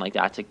or someone like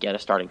that to get a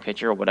starting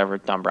pitcher or whatever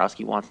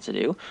Dombrowski wants to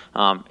do.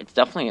 It's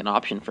definitely an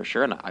option for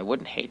sure, and I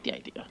wouldn't hate the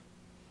idea.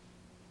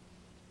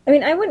 I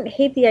mean, I wouldn't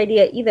hate the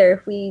idea either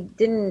if we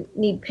didn't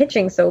need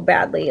pitching so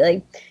badly.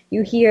 Like,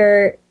 you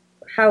hear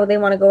how they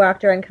want to go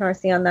after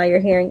Encarnacion, now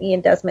you're hearing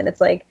Ian Desmond. It's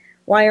like,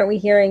 why aren't we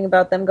hearing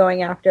about them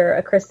going after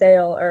a Chris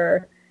Sale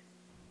or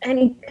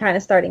any kind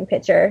of starting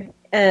pitcher?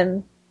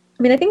 I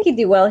mean, I think he'd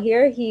do well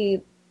here.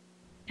 He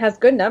has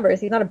good numbers.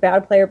 He's not a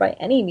bad player by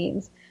any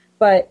means,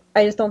 but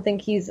I just don't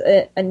think he's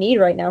a need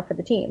right now for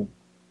the team.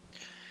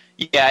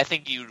 Yeah, I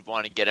think you'd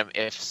want to get him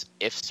if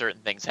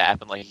certain things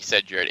happen, like you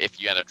said, Jared.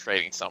 If you end up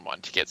trading someone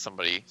to get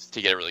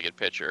a really good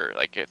pitcher,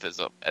 like if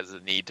there's a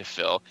need to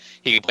fill,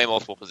 he can play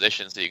multiple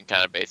positions, so you can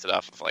kind of base it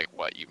off of like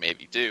what you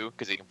maybe do,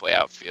 because he can play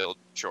outfield,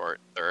 short,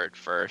 third,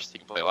 first. He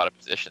can play a lot of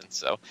positions.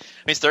 So I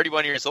mean, he's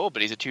 31 years old,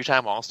 but he's a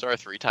 2-time All-Star,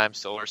 3-time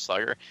Silver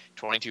Slugger,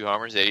 22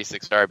 homers,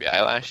 86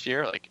 RBI last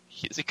year. Like,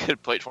 he's a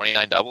good player,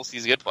 29 doubles.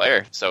 He's a good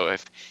player. So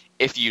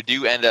if you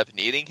do end up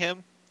needing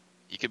him,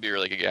 he could be a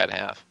really good guy to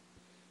have.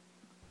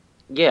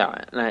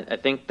 Yeah, and I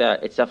think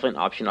that it's definitely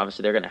an option.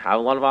 Obviously, they're going to have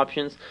a lot of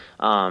options.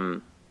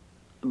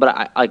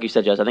 But like you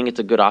said, Jess, I think it's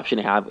a good option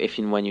to have if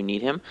and when you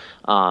need him.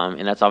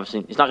 And that's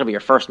obviously, it's not going to be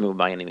your first move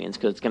by any means,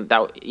 because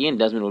Ian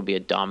Desmond would be a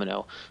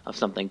domino of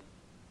something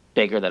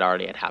bigger that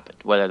already had happened,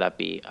 whether that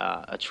be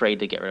a trade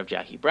to get rid of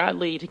Jackie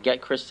Bradley, to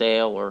get Chris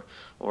Sale,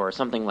 or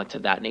something like to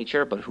that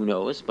nature, but who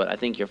knows. But I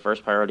think your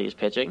first priority is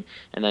pitching,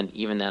 and then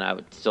even then I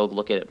would still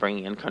look at it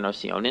bringing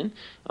Encarnacion in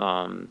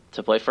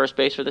to play first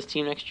base for this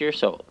team next year.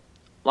 So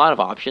a lot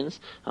of options,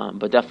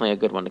 but definitely a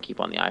good one to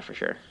keep on the eye for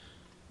sure.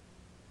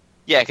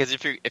 Yeah, because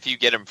if you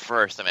get him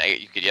first, I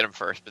mean, you could get him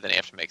first, but then you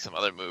have to make some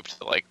other move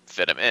to like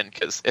fit him in.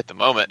 Because at the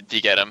moment, if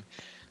you get him,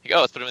 you go,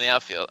 let's put him in the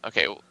outfield.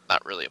 Okay, well,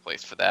 not really a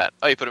place for that.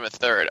 Oh, you put him at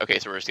third. Okay,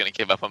 so we're just going to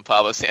give up on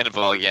Pablo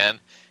Sandoval again.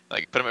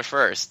 Like, put him at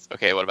first.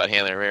 Okay, what about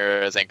Hanley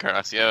Ramirez,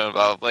 Encarnacion? Blah,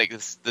 blah, blah. Like,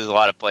 there's a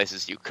lot of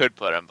places you could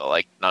put him, but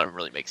like none of them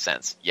really make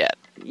sense yet.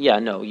 Yeah,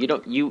 no, you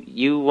don't.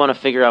 You want to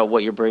figure out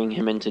what you're bringing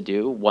him in to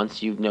do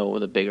once you know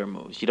the bigger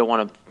moves. You don't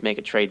want to make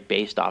a trade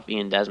based off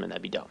Ian Desmond.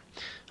 That'd be dumb.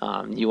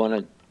 You want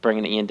to bring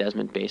in Ian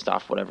Desmond based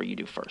off whatever you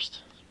do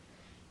first.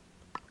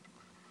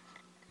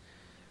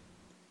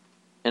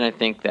 And I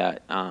think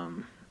that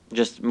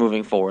just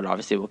moving forward,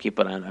 obviously we'll keep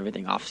an eye on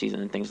everything off season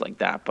and things like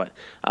that. But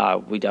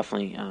we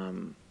definitely,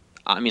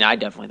 I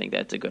definitely think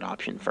that's a good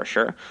option for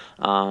sure.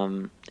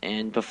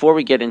 And before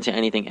we get into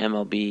anything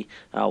MLB,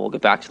 we'll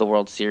get back to the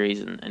World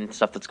Series and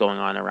stuff that's going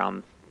on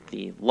around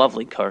the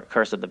lovely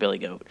curse of the Billy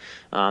Goat.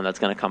 That's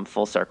going to come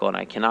full circle, and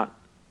I cannot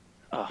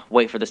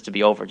wait for this to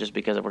be over, just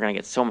because we're going to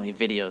get so many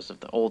videos of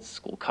the old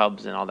school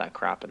Cubs and all that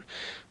crap, and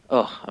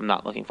I'm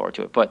not looking forward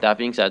to it. But that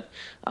being said,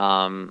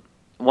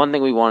 one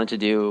thing we wanted to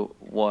do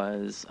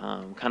was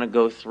kind of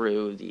go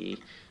through the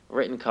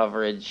written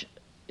coverage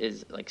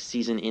is like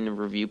season in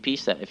review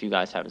piece that if you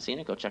guys haven't seen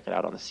it, go check it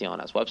out on the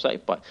CLNS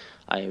website. But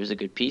it was a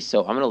good piece, so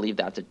I'm going to leave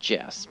that to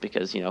Jess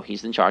because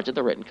he's in charge of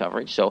the written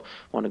coverage. So I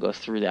want to go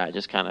through that,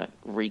 just kind of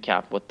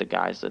recap what the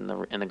guys and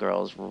the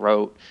girls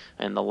wrote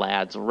and the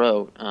lads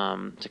wrote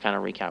to kind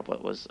of recap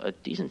what was a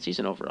decent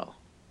season overall.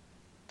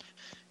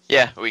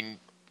 Yeah, we can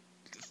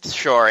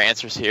show our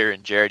answers here,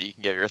 and Jared, you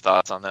can give your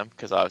thoughts on them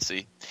because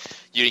obviously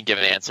you didn't give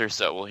an answer,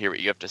 so we'll hear what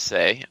you have to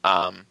say.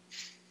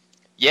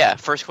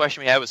 First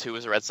question we had was who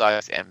was the Red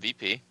Sox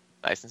MVP?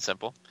 Nice and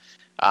simple.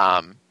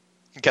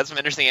 Got some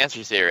interesting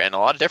answers here, and a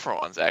lot of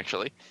different ones,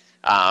 actually.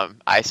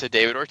 I said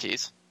David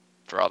Ortiz,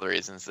 for all the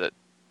reasons that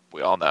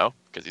we all know,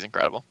 because he's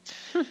incredible.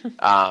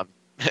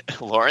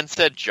 Lauren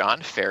said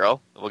John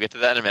Farrell. We'll get to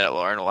that in a minute,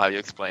 Lauren. We'll have you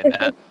explain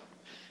that.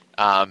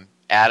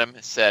 Adam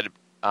said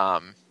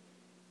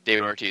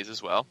David Ortiz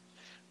as well.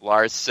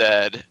 Lars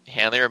said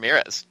Hanley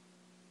Ramirez.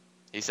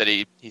 He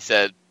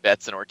said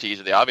Betts and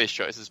Ortiz are the obvious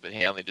choices, but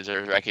Hanley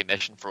deserves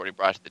recognition for what he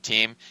brought to the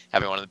team,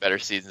 having one of the better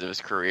seasons of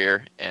his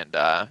career, and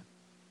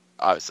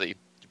obviously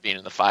being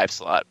in the 5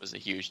 slot was a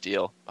huge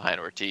deal behind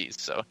Ortiz.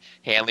 So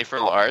Hanley for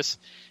Lars,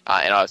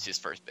 and obviously his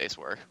first base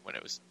work when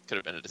it could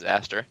have been a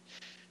disaster.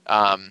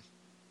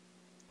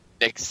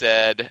 Nick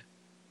said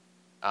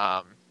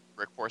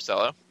Rick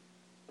Porcello.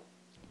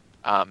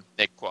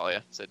 Nick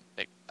Qualia said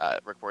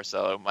Rick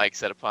Porcello. Mike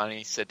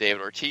Sedapani said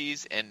David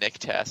Ortiz, and Nick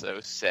Tasso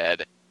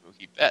said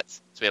Mookie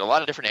Betts. So we had a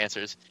lot of different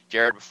answers.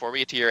 Jared, before we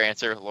get to your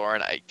answer,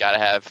 Lauren, you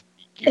gotta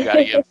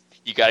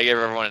give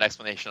everyone an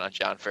explanation on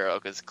John Farrell,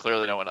 because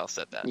clearly no one else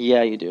said that.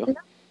 Yeah, you do.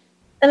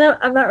 And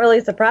I'm not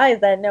really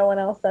surprised that no one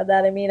else said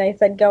that. I mean, I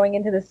said going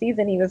into the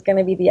season he was going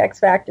to be the X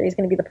factor. He's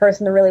going to be the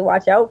person to really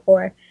watch out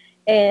for,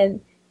 and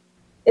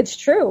it's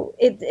true.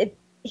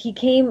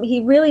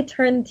 He really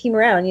turned the team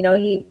around. You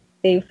know,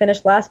 they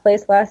finished last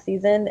place last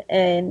season,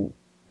 and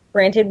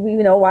granted, we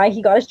know why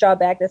he got his job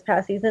back this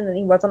past season, and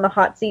he was on the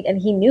hot seat,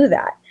 and he knew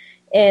that.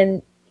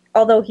 And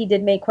although he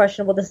did make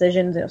questionable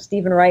decisions, you know,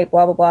 Stephen Wright,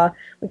 blah, blah, blah,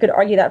 we could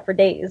argue that for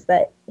days,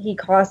 that he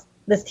cost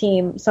this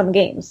team some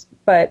games,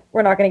 but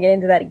we're not going to get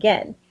into that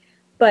again.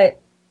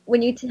 But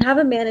when you have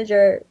a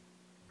manager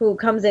who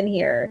comes in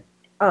here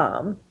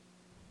after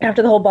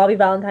the whole Bobby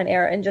Valentine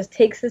era and just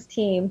takes his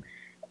team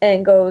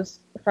and goes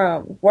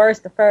from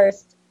worst to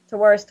first to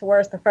worst to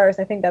worst to first,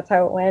 I think that's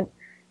how it went.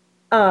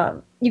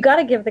 You got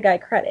to give the guy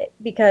credit,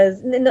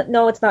 because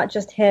no, it's not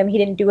just him. He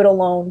didn't do it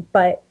alone,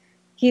 but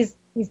he's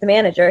the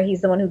manager.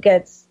 He's the one who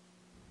gets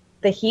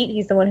the heat.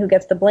 He's the one who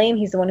gets the blame.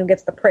 He's the one who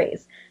gets the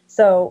praise.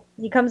 So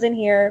he comes in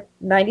here,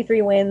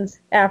 93 wins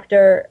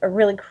after a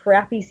really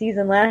crappy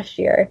season last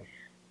year.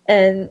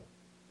 And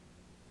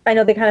I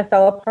know they kind of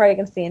fell apart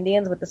against the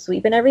Indians with the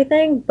sweep and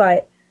everything,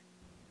 but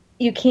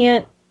you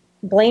can't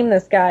blame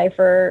this guy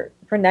for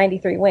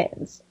 93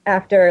 wins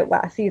after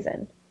last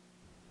season.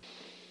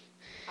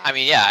 I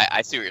mean, yeah,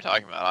 I see what you're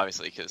talking about,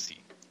 obviously, because he,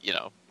 you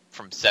know,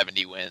 from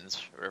 70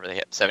 wins, wherever they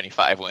hit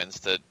 75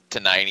 wins to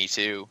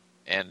 92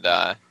 and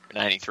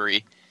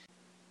 93,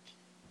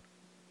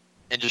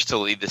 and just to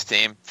lead this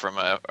team from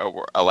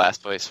a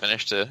last place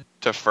finish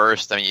to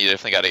first. I mean, you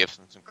definitely got to give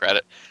them some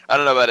credit. I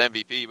don't know about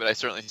MVP, but I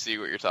certainly see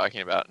what you're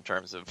talking about in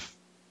terms of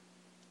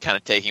kind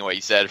of taking what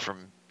you said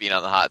from being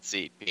on the hot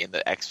seat, being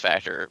the X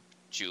factor,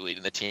 to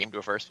leading the team to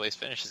a first place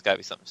finish. There's got to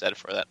be something said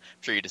for that.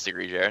 I'm sure you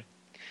disagree, Jared.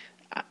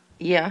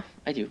 Yeah,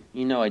 I do.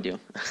 You know I do.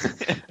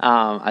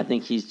 I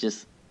think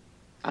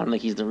I don't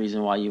think he's the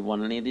reason why you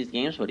won any of these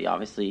games, but he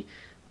obviously,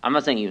 I'm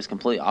not saying he was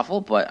completely awful,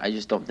 but I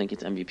just don't think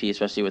it's MVP,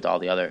 especially with all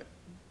the other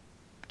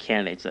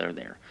candidates that are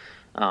there.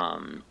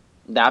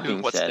 That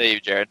being What's said, the name,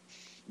 Jared?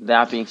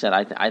 That being said,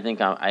 I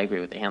think I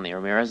agree with the Hanley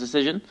Ramirez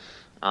decision,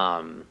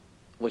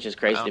 which is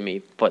crazy to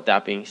me. But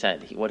that being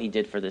said, what he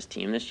did for this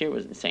team this year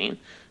was insane.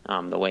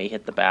 The way he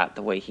hit the bat,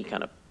 the way he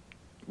kind of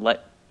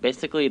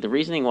basically the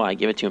reasoning why I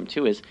give it to him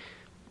too is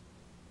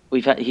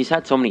he's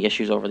had so many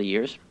issues over the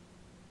years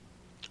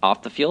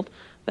off the field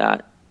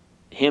that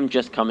him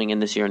just coming in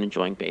this year and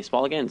enjoying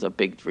baseball again is a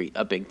big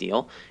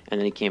deal. And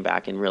then he came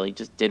back and really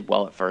just did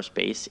well at first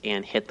base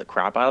and hit the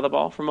crap out of the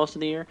ball for most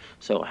of the year.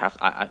 So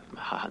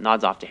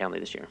nods off to Hanley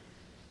this year.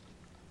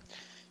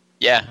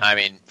 Yeah, I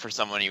mean, for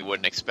someone you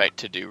wouldn't expect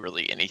to do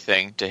really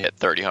anything, to hit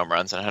 30 home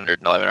runs and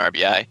 111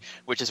 RBI,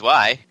 which is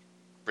why,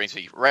 brings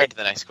me right to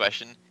the next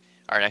question.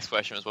 Our next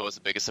question was, what was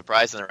the biggest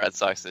surprise in the Red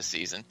Sox this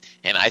season?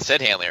 And I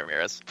said Hanley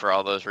Ramirez for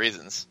all those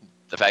reasons.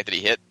 The fact that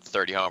he hit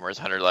 30 homers,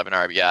 111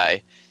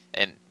 RBI,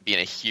 and being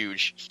a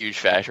huge, huge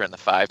factor in the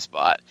 5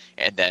 spot,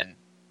 and then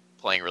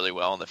playing really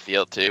well in the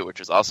field too, which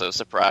was also a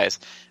surprise.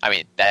 I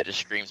mean, that just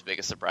screams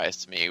biggest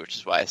surprise to me, which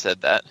is why I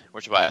said that,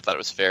 which is why I thought it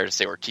was fair to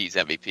say Ortiz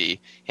MVP,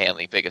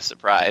 Hanley biggest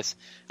surprise.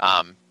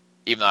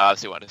 Even though I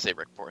obviously wanted to say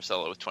Rick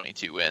Porcello with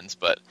 22 wins,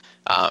 but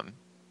I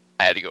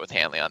had to go with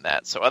Hanley on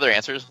that. So other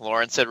answers,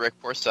 Lauren said Rick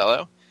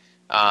Porcello.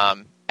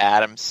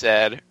 Adam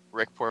said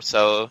Rick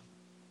Porcello.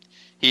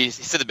 He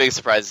said the biggest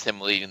surprise is him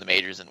leading the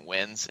majors in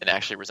wins and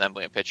actually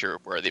resembling a pitcher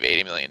worthy of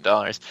 $80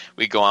 million.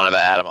 We go on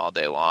about Adam all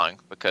day long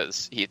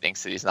because he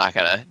thinks that he's not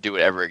going to do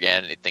it ever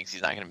again, and he thinks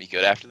he's not going to be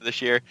good after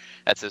this year.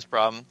 That's his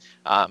problem.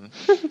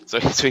 So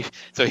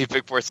he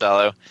picked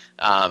Porcello.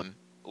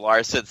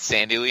 Lars said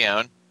Sandy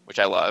Leone, which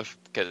I love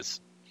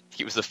because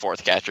he was the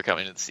 4th catcher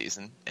coming into the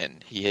season,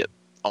 and he hit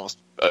almost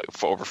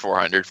over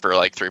 400 for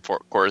like 3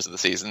 quarters of the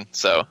season.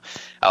 So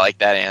I like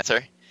that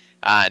answer.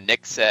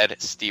 Nick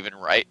said Stephen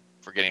Wright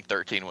for getting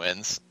 13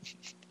 wins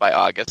by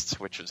August,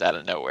 which was out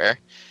of nowhere.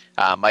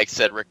 Mike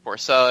said Rick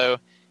Porcello,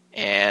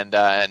 and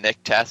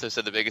Nick Tasso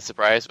said the biggest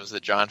surprise was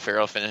that John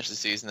Farrell finished the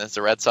season as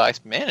the Red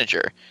Sox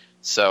manager.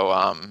 So,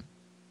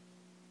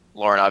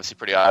 Lauren, obviously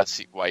pretty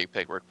obvious why you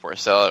picked Rick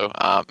Porcello.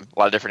 A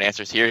lot of different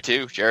answers here,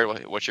 too.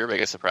 Jared, what's your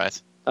biggest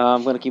surprise?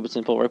 I'm going to keep it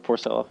simple. Rick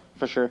Porcello,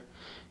 for sure.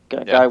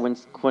 Guy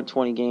went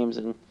 20 games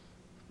and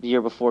the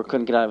year before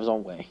couldn't get out of his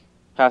own way.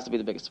 Has to be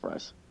the biggest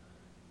surprise.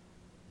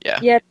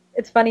 Yeah,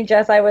 it's funny,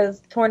 Jess. I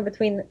was torn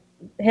between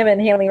him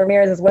and Hanley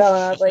Ramirez as well,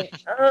 and I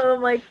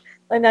was like,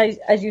 and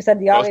as you said,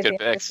 the Both obvious good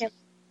picks.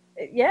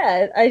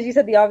 as you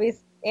said, the obvious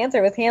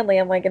answer was Hanley.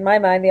 I'm like, in my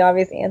mind, the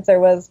obvious answer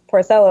was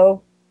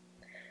Porcello.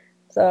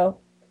 So,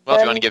 well,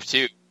 if you want to give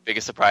two,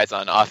 biggest surprise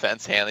on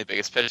offense, Hanley.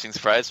 Biggest pitching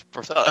surprise,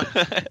 Porcello.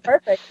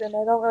 Perfect, and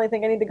I don't really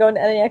think I need to go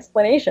into any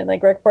explanation.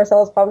 Like, Rick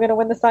Porcello is probably going to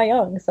win the Cy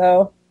Young,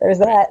 so there's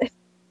that.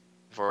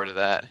 Forward to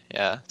that,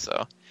 yeah.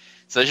 So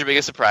those are your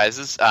biggest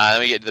surprises. Let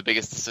me get to the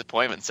biggest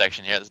disappointment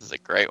section here. This is a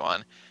great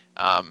one.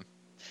 I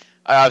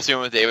obviously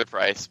went with David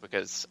Price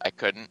because I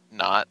couldn't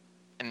not,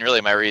 and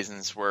really my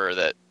reasons were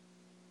that,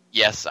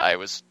 yes, I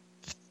was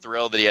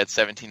thrilled that he had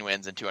 17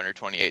 wins and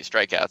 228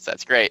 strikeouts.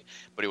 That's great,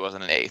 but he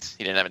wasn't an ace.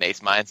 He didn't have an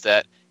ace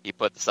mindset. He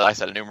put the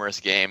Sox out of numerous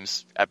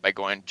games by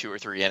going 2 or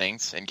 3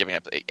 innings and giving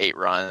up 8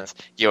 runs.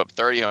 He gave up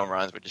 30 home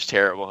runs, which is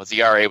terrible. His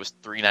ERA was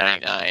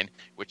 3.99,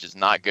 which is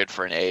not good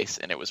for an ace,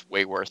 and it was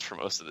way worse for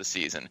most of the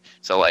season.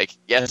 So, like,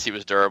 yes, he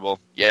was durable.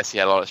 Yes, he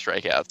had a lot of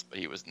strikeouts, but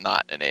he was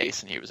not an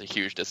ace, and he was a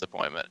huge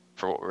disappointment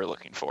for what we were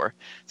looking for.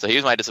 So he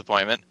was my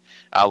disappointment.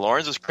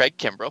 Lawrence was Craig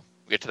Kimbrell.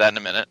 We'll get to that in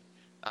a minute.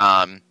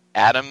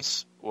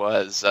 Adams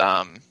was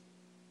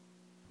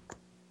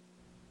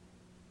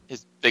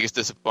his biggest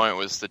disappointment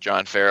was that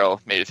John Farrell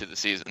made it through the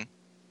season.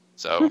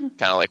 So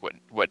kind of like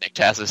what Nick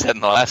Tasso said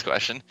in the last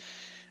question.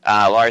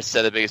 Lars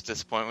said the biggest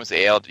disappointment was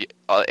the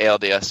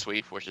ALDS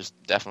sweep, which is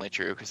definitely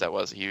true because that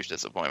was a huge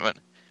disappointment.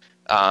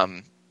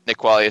 Nick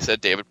Quaglia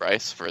said David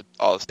Price for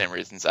all the same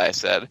reasons I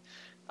said.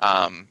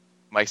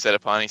 Mike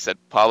Sedapani said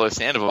Pablo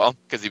Sandoval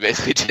because he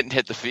basically didn't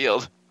hit the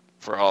field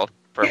for all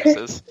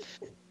purposes.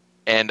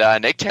 And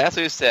Nick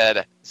Tasso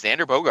said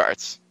Xander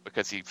Bogaerts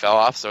because he fell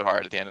off so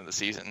hard at the end of the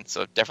season.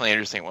 So definitely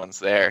interesting ones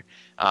there.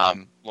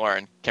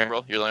 Lauren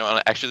Kimbrell, you're the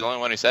only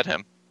one who said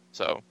him.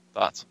 So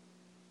thoughts?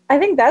 I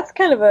think that's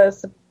kind of a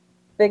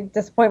big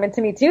disappointment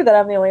to me too that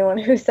I'm the only one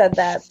who said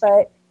that.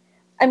 But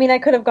I mean, I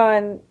could have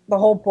gone the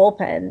whole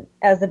bullpen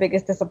as the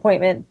biggest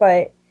disappointment.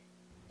 But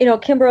you know,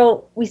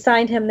 Kimbrell, we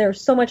signed him. There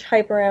was so much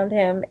hype around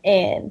him,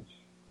 and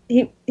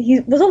he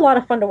was a lot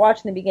of fun to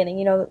watch in the beginning.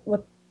 You know,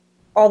 with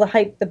all the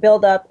hype, the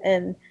build up,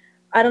 and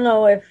I don't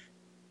know if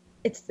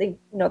it's the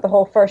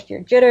whole first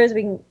year jitters.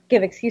 We can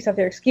give excuse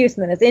after excuse,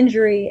 and then his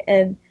injury,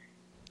 and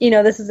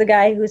this is a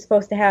guy who's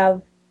supposed to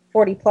have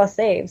 40 plus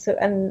saves. So,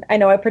 and I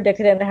know I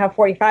predicted him to have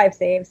 45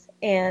 saves,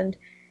 and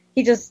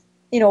he just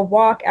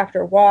walk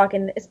after walk,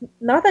 and it's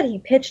not that he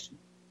pitched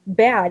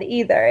bad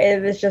either.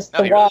 It was just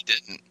the walk,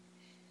 really didn't.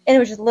 And it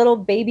was just little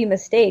baby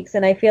mistakes,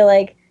 and I feel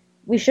like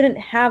we shouldn't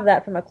have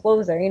that from a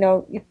closer.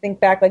 You think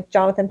back like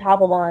Jonathan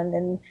Papelbon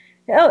and.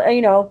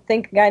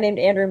 Think a guy named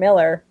Andrew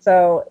Miller.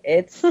 So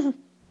it's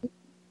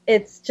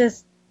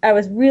just, I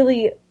was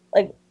really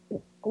like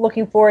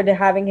looking forward to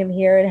having him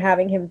here and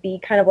having him be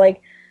kind of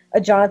like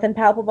a Jonathan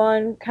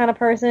Papelbon kind of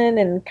person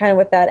and kind of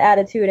with that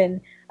attitude.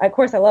 And of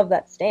course I love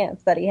that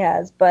stance that he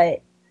has,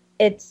 but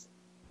it's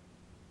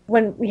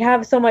when we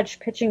have so much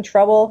pitching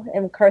trouble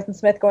and Carson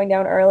Smith going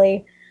down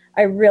early,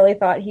 I really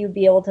thought he would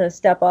be able to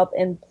step up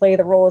and play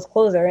the role as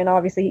closer. And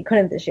obviously he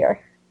couldn't this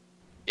year.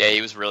 Yeah,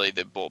 he was really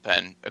the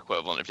bullpen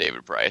equivalent of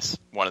David Price,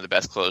 one of the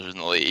best closers in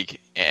the league,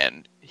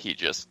 and he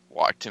just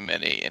walked too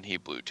many and he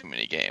blew too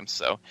many games.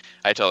 So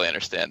I totally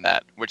understand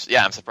that. Which,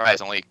 yeah, I'm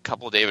surprised. Only a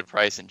couple of David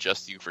Price and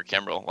just you for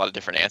Kimbrell. A lot of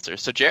different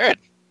answers. So, Jared,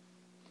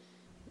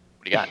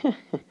 what do you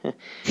got?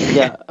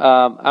 Yeah,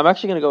 I'm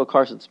actually going to go with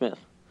Carson Smith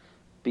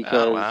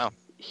because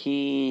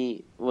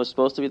he was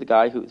supposed to be the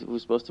guy who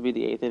was supposed to be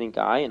the eighth inning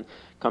guy and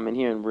come in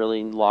here and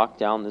really lock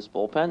down this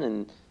bullpen,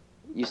 and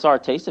you saw a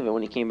taste of it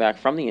when he came back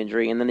from the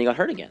injury, and then he got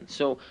hurt again.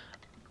 So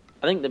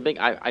I think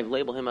I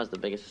label him as the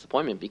biggest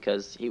disappointment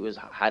because he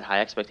had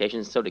high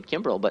expectations, so did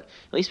Kimbrell, but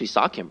at least we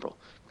saw Kimbrell.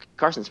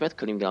 Carson Smith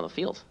couldn't even get on the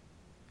field.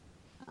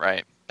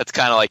 Right. That's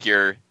kind of like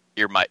your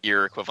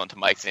equivalent to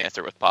Mike's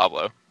answer with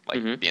Pablo,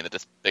 like being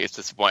the biggest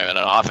disappointment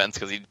on offense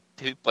because he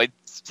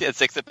had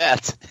 6 at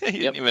bats. He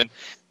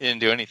didn't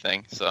do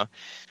anything. So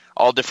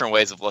all different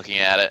ways of looking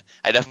at it.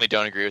 I definitely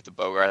don't agree with the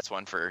Bogaerts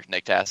one for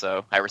Nick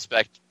Tasso. I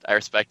respect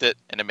it,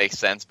 and it makes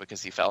sense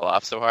because he fell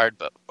off so hard.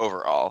 But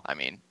overall, I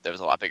mean, there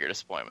was a lot bigger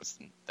disappointments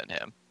than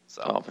him.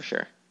 So for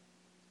sure.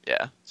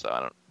 Yeah. So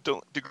I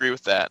don't agree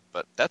with that,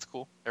 but that's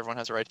cool. Everyone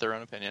has a right to their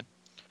own opinion.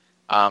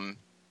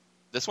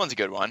 This one's a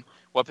good one.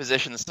 What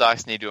position the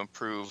Sox need to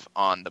improve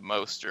on the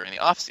most during the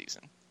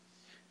offseason?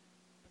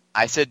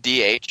 I said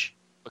DH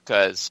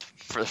because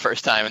for the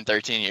first time in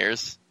 13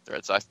 years, the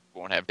Red Sox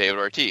won't have David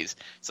Ortiz.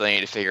 So they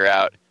need to figure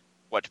out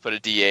what to put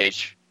at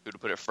DH, who to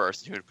put at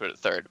first, and who to put at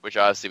third, which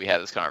obviously we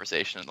had this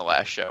conversation in the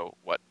last show.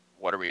 What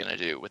are we going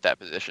to do with that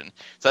position?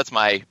 So that's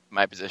my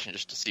position,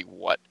 just to see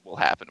what will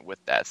happen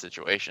with that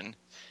situation.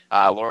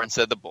 Lauren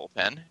said the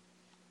bullpen.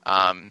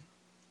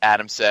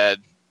 Adam said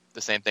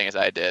the same thing as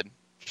I did,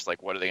 just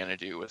like what are they going to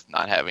do with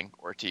not having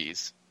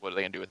Ortiz? What are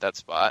they going to do with that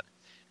spot?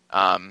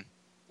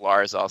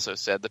 Lars also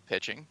said the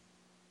pitching,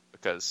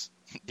 because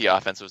the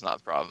offense was not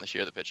the problem this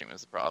year. The pitching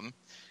was the problem.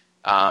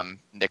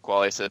 Nick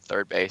Qualley said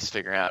third base,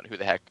 figuring out who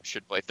the heck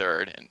should play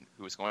third and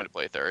who is going to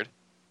play third.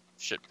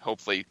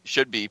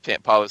 Should be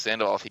Pablo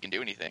Sandoval if he can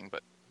do anything,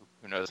 but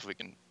who knows if we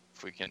can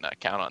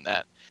count on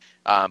that.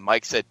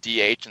 Mike said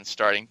DH and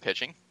starting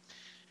pitching.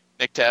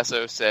 Nick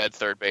Tasso said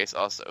third base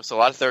also. So a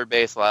lot of third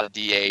base, a lot of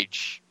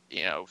DH,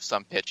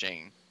 some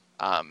pitching.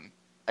 I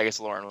guess,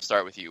 Lauren, we'll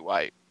start with you.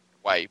 Why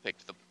you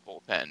picked the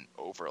bullpen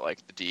over like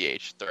the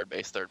DH, third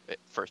base,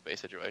 first base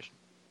situation?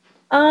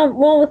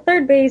 Well, with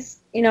third base,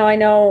 I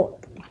know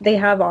they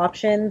have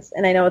options,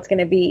 and I know it's going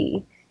to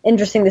be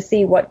interesting to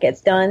see what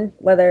gets done,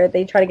 whether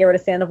they try to get rid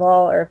of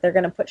Sandoval or if they're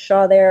going to put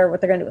Shaw there, or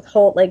what they're going to do with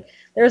Holt. Like,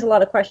 there's a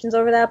lot of questions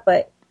over that,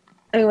 but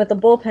I mean, with the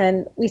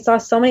bullpen, we saw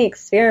so many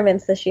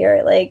experiments this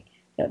year. Like,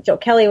 Joe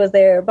Kelly was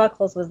there,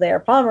 Buckles was there,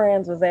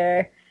 Pomeranz was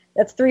there.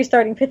 That's 3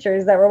 starting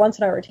pitchers that were once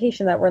in our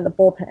rotation that were in the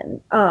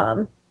bullpen.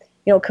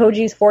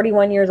 Koji's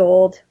 41 years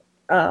old,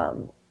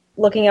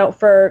 looking out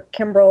for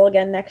Kimbrel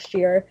again next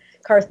year.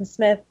 Carson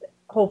Smith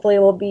hopefully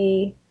will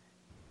be,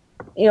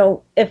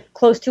 if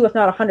close to, if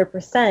not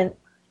 100%.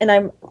 And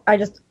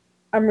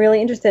I'm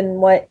really interested in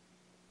what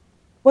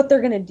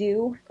they're going to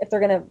do, if they're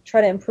going to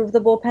try to improve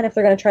the bullpen, if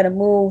they're going to try to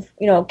move,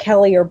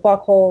 Kelly or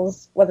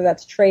Buckles, whether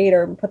that's trade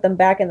or put them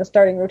back in the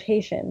starting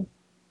rotation,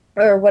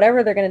 or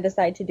whatever they're going to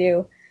decide to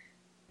do.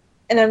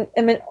 And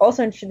I'm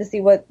also interested to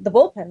see what the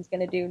bullpen's going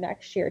to do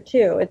next year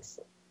too. It's,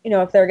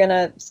 if they're going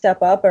to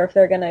step up or if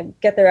they're going to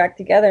get their act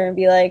together and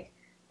be like,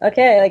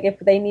 okay, like if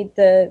they need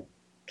to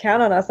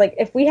count on us, like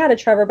if we had a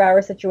Trevor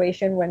Bauer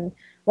situation when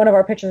one of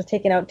our pitchers was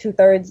taking out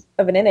 2/3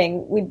 of an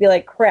inning, we'd be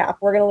like, crap,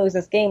 we're going to lose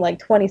this game like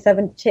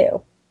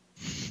 27-2.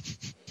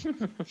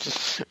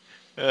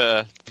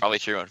 Probably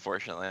true,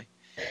 unfortunately.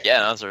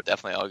 Yeah, those are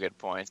definitely all good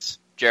points.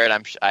 Jared,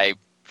 I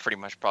pretty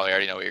much probably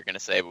already know what you're going to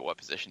say, but what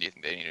position do you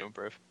think they need to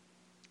improve?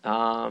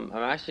 I'm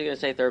actually going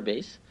to say third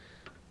base.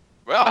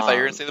 Well, I thought you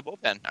were going to say the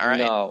bullpen. All right.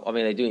 No, I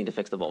mean, they do need to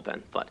fix the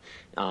bullpen, but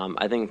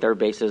I think third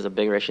base is a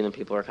bigger issue than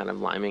people are kind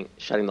of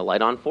shedding the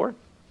light on for,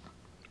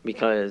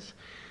 because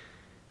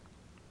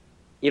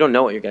you don't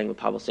know what you're getting with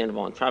Pablo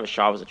Sandoval, and Travis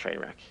Shaw was a train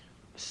wreck.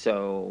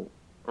 So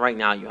right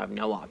now you have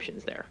no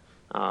options there.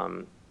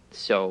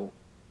 So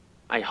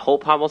I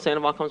hope Pablo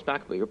Sandoval comes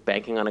back, but you're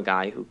banking on a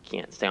guy who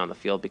can't stay on the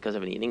field because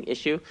of an eating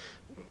issue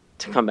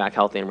to come back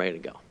healthy and ready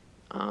to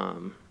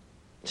go.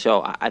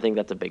 So I think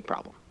that's a big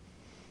problem.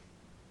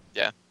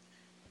 Yeah.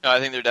 No, I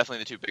think they're definitely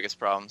the 2 biggest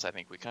problems. I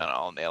think we kind of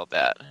all nailed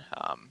that.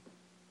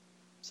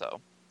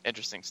 So,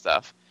 interesting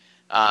stuff.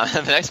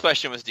 The next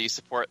question was, do you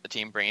support the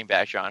team bringing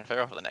back John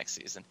Farrell for the next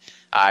season?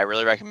 I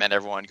really recommend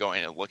everyone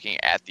going and looking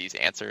at these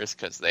answers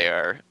because they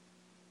are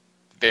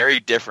very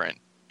different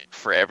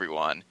for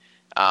everyone.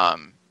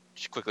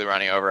 Just quickly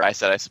running over, I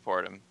said I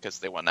support him because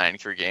they won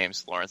 93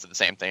 games. Lawrence did the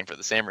same thing for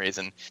the same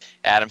reason.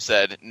 Adam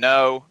said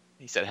no.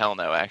 He said hell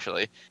no,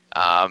 actually,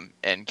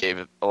 and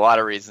gave a lot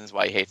of reasons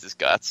why he hates his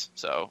guts.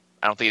 So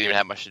I don't think it even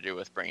had much to do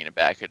with bringing it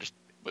back. It just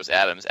was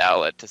Adam's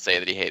outlet to say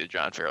that he hated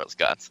John Farrell's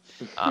guts.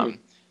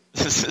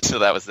 So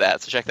that was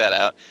that. So check that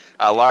out.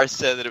 Lars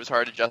said that it was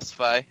hard to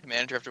justify a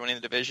manager after winning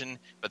the division,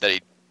 but that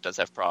he does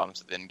have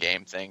problems with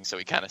in-game things. So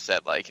he kind of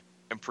said, like,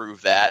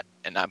 improve that,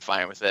 and I'm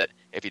fine with it.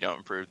 If you don't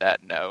improve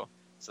that, no.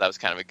 So that was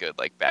kind of a good,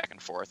 like,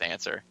 back-and-forth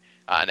answer.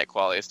 Nick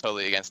Qualley is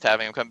totally against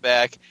having him come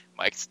back.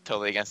 Mike's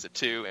totally against it,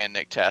 too. And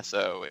Nick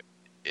Tasso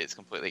is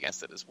completely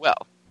against it as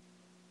well.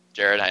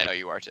 Jared, I know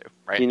you are, too,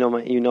 right? You know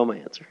my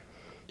answer.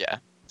 Yeah.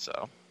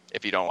 So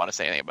if you don't want to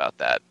say anything about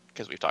that,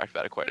 because we've talked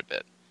about it quite a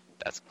bit,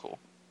 that's cool.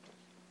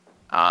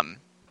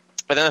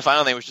 But then the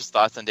final thing was just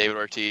thoughts on David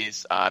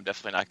Ortiz. I'm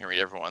definitely not going to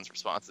read everyone's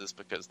responses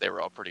because they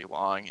were all pretty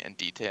long and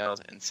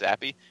detailed and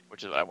sappy,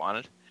 which is what I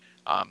wanted.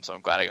 So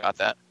I'm glad I got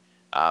that.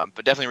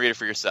 But definitely read it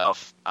for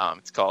yourself.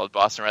 It's called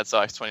Boston Red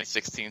Sox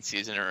 2016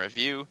 Season in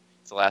Review.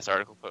 It's the last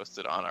article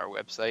posted on our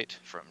website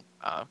from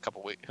a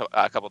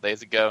couple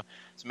days ago.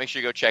 So make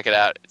sure you go check it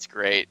out. It's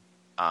great.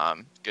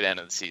 Good end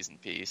of the season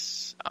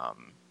piece.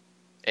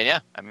 And yeah,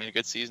 I mean, a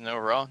good season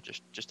overall.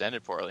 Just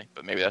ended poorly,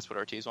 but maybe that's what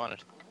Ortiz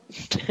wanted.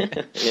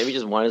 Maybe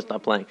just wanted to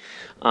stop playing.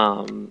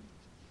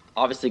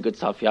 Obviously, good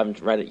stuff. If you haven't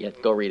read it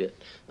yet, go read it.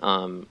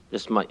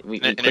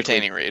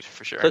 Entertaining read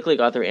for sure. Quickly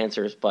got their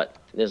answers, but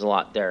there's a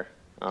lot there.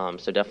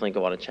 So definitely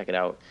go out and check it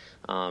out.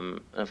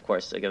 And of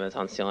course, again, it's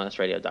on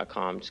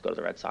clnsradio.com. Just go to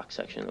the Red Sox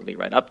section. It'll be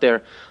right up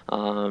there.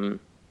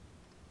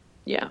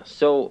 Yeah,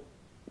 so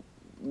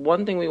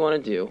one thing we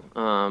want to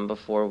do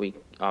before we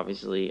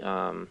obviously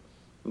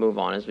move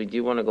on is we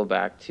do want to go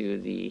back to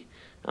the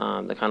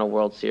kind of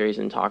World Series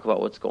and talk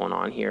about what's going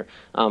on here.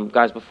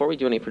 Guys, before we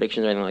do any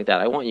predictions or anything like that,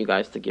 I want you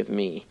guys to give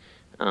me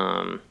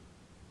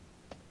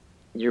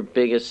your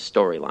biggest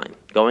storyline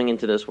going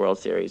into this World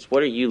Series.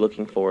 What are you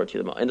looking forward to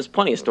the most? And there's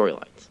plenty of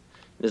storylines.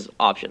 There's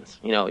options.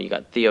 You know, you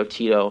got Theo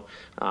Tito,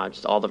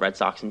 just all the Red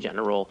Sox in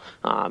general,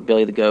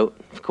 Billy the Goat,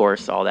 of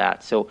course, all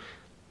that. So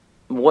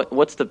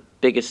what's the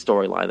biggest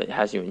storyline that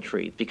has you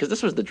intrigued? Because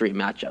this was the dream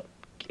matchup.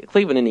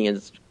 Cleveland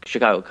Indians,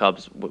 Chicago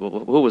Cubs, who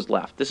was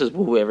left? This is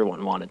who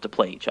everyone wanted to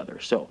play each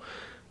other. So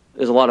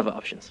there's a lot of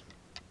options.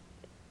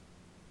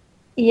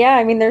 Yeah,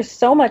 I mean, there's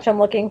so much I'm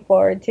looking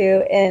forward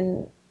to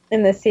in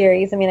this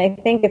series. I mean, I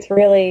think it's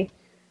really,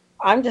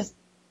 I'm just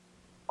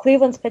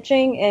Cleveland's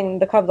pitching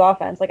and the Cubs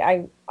offense. Like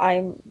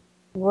I'm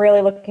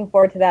really looking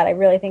forward to that. I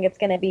really think it's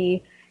going to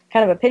be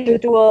kind of a pitcher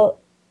duel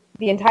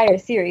the entire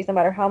series, no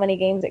matter how many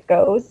games it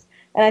goes.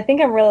 And I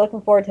think I'm really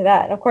looking forward to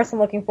that. And of course, I'm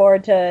looking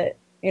forward to,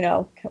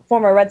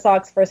 former Red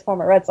Sox versus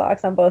former Red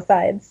Sox on both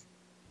sides.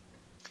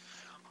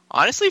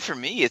 Honestly, for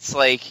me, it's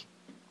like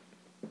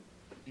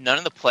none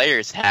of the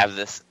players have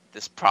this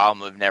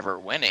problem of never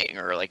winning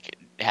or like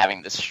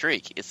having this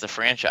streak. It's the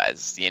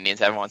franchise. The Indians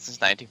haven't won since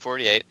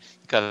 1948.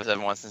 The Cubs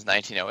haven't won since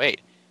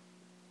 1908.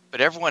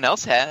 But everyone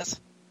else has.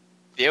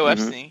 Theo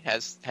Epstein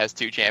has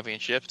 2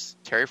 championships.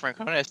 Terry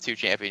Francona has 2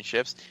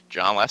 championships.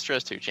 John Lester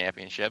has 2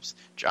 championships.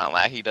 John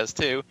Lackey does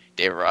too.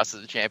 David Ross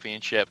has a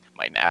championship.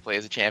 Mike Napoli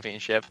has a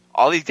championship.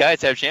 All these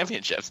guys have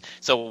championships.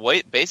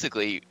 So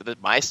basically,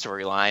 my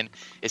storyline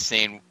is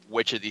seeing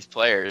which of these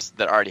players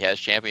that already has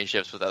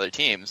championships with other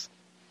teams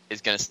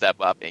is going to step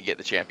up and get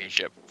the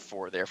championship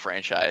for their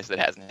franchise that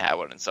hasn't had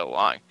one in so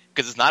long.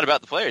 Because it's not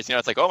about the players.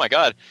 It's like, oh my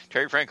God,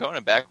 Terry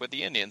Francona back with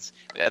the Indians.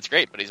 That's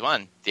great, but he's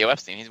won. Theo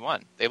Epstein, he's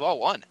won. They've all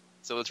won.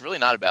 So it's really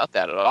not about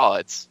that at all.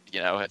 It's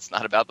it's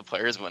not about the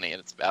players winning.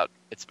 It's about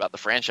the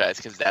franchise,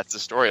 because that's the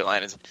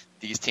storyline. Is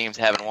these teams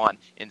haven't won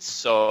in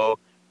so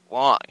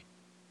long,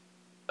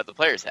 but the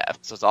players have.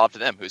 So it's all up to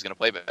them who's going to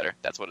play better.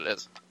 That's what it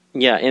is.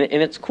 Yeah,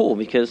 and it's cool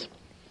because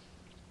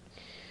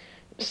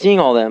seeing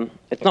all them,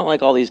 it's not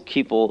like all these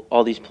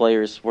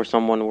players were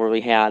someone where we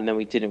had and then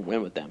we didn't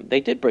win with them. They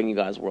did bring you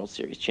guys World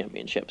Series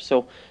championships.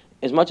 So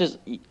as much as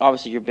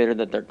obviously you're bitter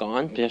that they're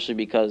gone, especially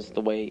because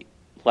the way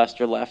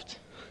Lester left,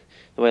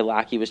 the way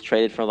Lackey was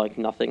traded for like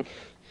nothing,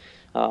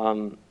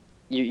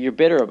 you're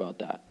bitter about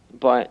that.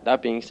 But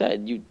that being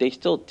said, they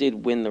still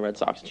did win the Red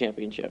Sox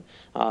championship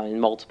in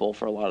multiple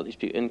for a lot of these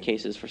people, in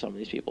cases for some of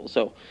these people.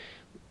 So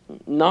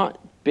not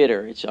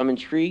bitter. I'm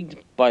intrigued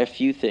by a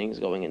few things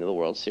going into the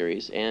World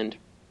Series, and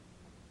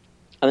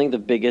I think the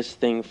biggest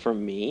thing for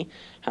me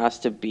has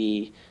to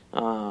be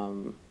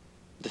the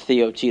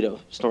Theo Tito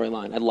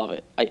storyline. I love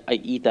it. I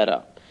eat that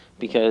up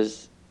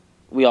because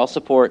we all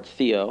support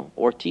Theo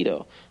or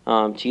Tito.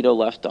 Tito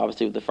left,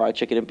 obviously, with the fried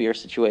chicken and beer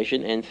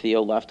situation, and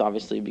Theo left,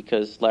 obviously,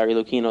 because Larry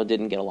Lucchino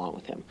didn't get along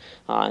with him.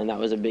 And that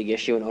was a big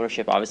issue, and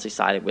ownership obviously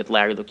sided with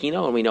Larry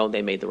Lucchino, and we know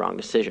they made the wrong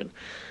decision.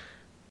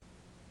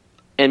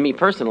 And me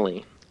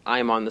personally,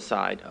 I'm on the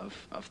side of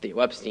Theo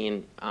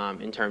Epstein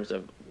in terms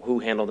of who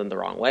handled him the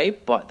wrong way.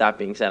 But that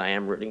being said, I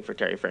am rooting for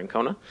Terry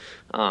Francona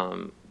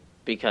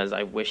because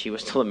I wish he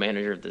was still a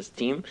manager of this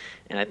team,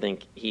 and I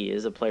think he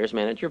is a player's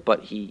manager.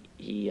 But he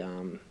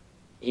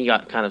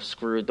got kind of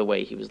screwed the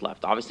way he was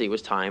left. Obviously, it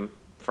was time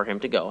for him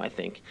to go, I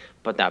think.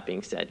 But that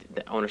being said,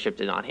 the ownership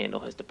did not handle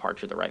his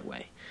departure the right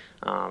way.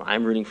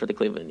 I'm rooting for the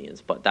Cleveland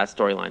Indians, but that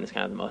storyline is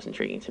kind of the most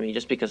intriguing to me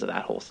just because of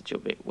that whole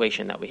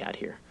situation that we had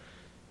here.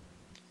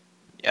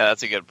 Yeah,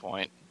 that's a good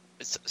point.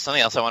 Something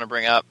else I want to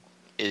bring up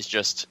is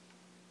just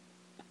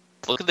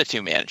look at the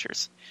 2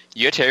 managers.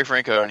 You got Terry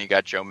Francona and you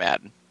got Joe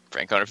Maddon.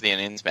 Francona for the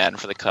Indians, Maddon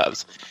for the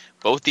Cubs.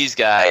 Both these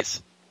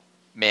guys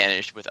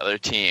managed with other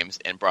teams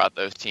and brought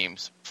those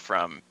teams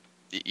from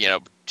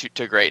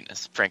to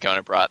greatness.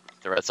 Francona brought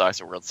the Red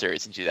Sox a World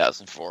Series in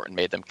 2004 and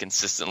made them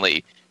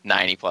consistently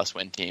 90-plus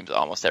win teams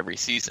almost every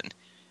season.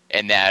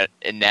 And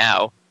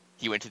now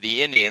he went to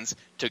the Indians,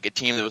 took a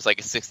team that was like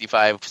a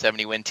 65,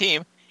 70 win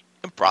team,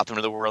 and brought them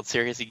to the World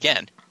Series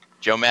again.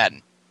 Joe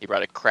Maddon, he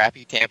brought a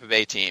crappy Tampa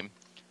Bay team,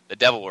 the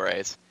Devil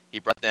Rays. He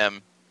brought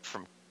them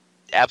from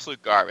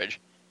absolute garbage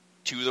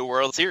to the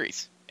World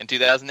Series in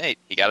 2008.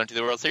 He got them to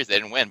the World Series. They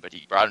didn't win, but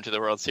he brought them to the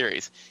World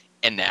Series.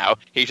 And now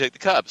he took the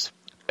Cubs,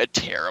 a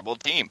terrible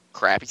team,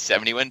 crappy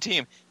 70-win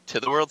team, to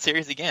the World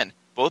Series again.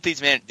 Both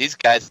these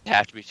guys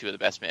have to be 2 of the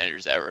best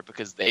managers ever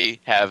because they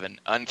have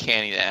an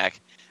uncanny knack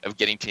of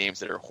getting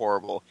teams that are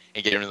horrible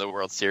and getting them to the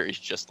World Series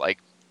just like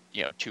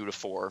 2 to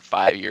 4 or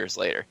 5 years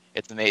later.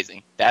 It's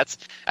amazing. I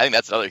think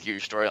that's another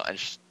huge storyline.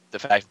 Just the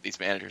fact that these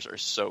managers are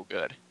so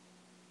good.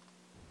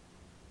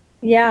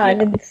 Yeah, I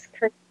mean, it's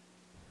crazy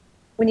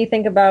when you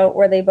think about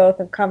where they both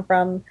have come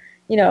from.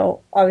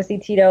 Obviously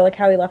Tito, like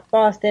how he left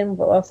Boston,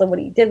 but also what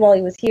he did while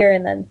he was here,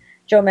 and then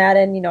Joe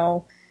Maddon,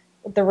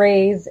 with the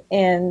Rays,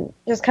 and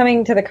just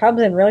coming to the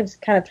Cubs and really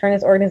just kind of turn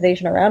his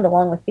organization around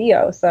along with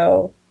Theo.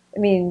 So, I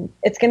mean,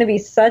 it's going to be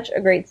such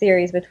a great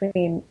series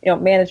between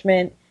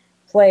management,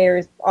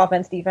 players,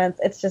 offense, defense.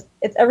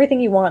 It's everything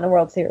you want in a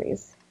World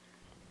Series.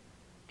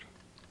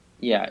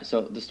 Yeah,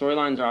 so the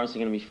storylines are obviously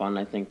going to be fun.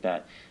 I think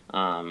that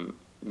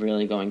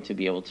really going to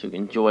be able to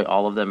enjoy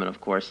all of them. And,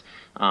 of course,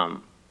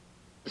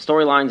 the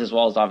storylines, as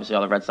well as obviously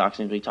all the Red Sox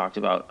things we talked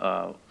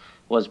about,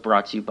 was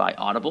brought to you by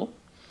Audible.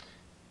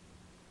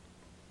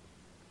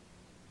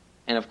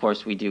 And, of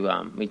course, we do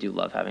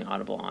love having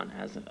Audible on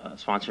as a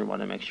sponsor. We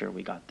want to make sure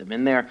we got them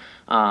in there.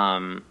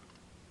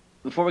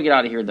 Before we get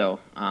out of here, though,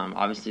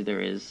 obviously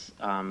there is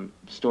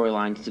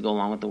storylines to go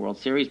along with the World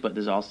Series, but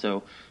there's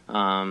also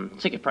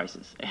ticket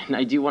prices. And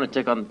I do want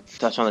to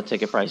touch on the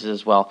ticket prices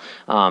as well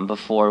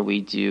before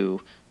we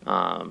do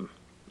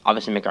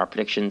obviously make our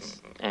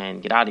predictions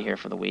and get out of here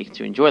for the week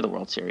to enjoy the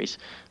World Series.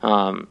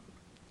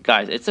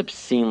 Guys, it's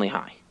obscenely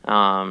high.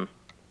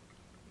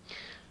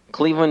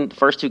 Cleveland,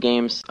 first two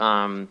games,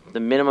 the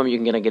minimum you're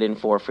going to get in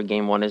for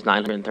game one is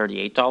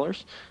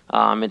 $938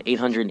 and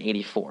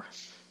 $884.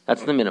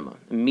 That's the minimum.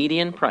 The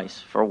median price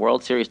for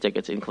World Series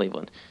tickets in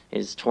Cleveland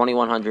is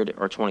 $2,100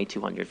 or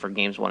 $2,200 for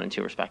games 1 and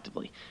 2,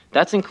 respectively.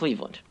 That's in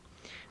Cleveland.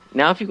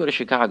 Now, if you go to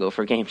Chicago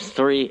for games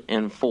 3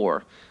 and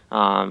 4,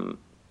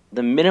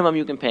 the minimum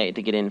you can pay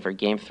to get in for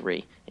game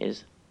 3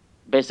 is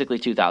basically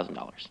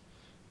 $2,000,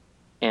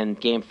 and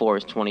game 4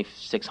 is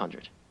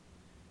 $2,600.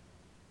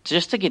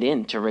 Just to get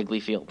into Wrigley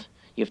Field,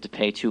 you have to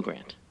pay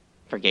 $2,000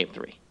 for game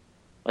 3.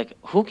 Like,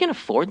 who can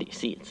afford these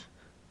seats?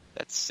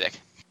 That's sick.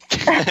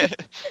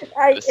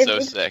 It's so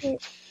sick.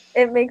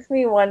 It makes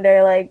me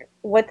wonder, like,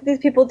 what do these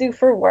people do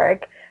for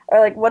work? Or,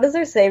 like, what does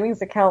their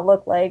savings account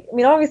look like? I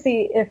mean,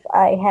 obviously, if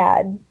I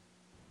had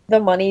the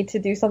money to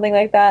do something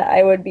like that,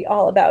 I would be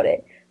all about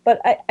it.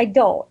 But I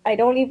don't. I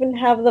don't even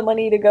have the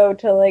money to go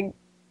to, like,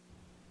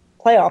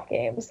 playoff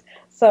games.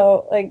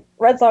 So, like,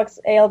 Red Sox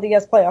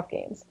ALDS playoff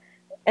games.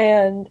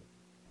 And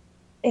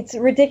it's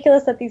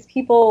ridiculous that these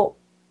people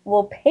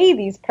will pay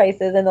these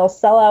prices and they'll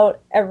sell out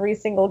every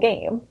single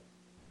game.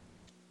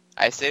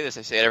 I say this,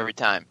 I say it every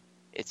time.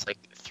 It's like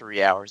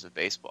 3 hours of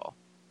baseball.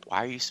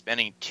 Why are you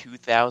spending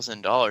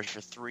 $2,000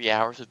 for 3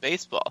 hours of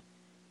baseball?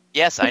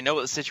 Yes, I know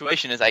what the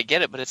situation is, I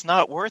get it, but it's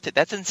not worth it.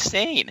 That's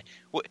insane.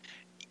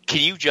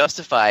 Can you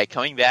justify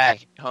coming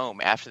back home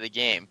after the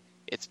game,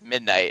 it's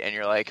midnight, and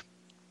you're like,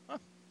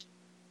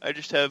 I have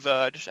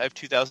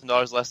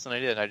 $2,000 less than I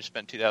did, and I just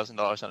spent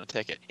 $2,000 on a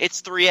ticket.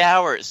 It's 3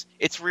 hours.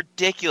 It's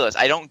ridiculous.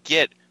 I don't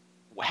get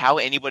how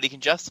anybody can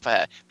justify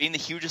that. Being the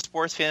hugest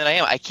sports fan that I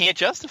am, I can't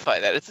justify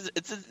that.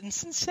 It's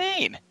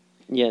insane.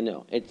 Yeah,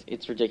 no,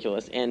 it's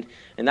ridiculous, and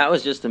that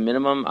was just the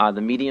minimum.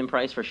 The median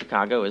price for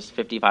Chicago is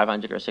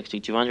 $5,500 or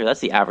 $6,200. That's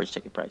the average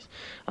ticket price.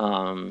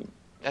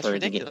 That's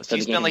ridiculous.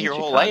 You spend like your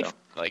whole life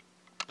like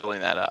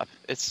building that up.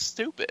 It's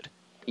stupid.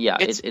 Yeah,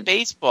 it's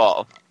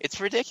baseball. It's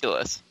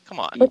ridiculous. Come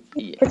on.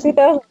 For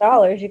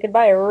 $2,000, you could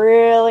buy a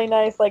really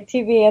nice like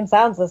TV and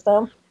sound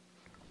system.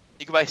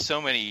 You could buy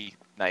so many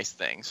nice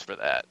things for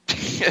that.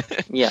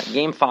 Yeah,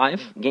 Game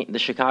 5,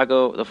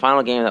 the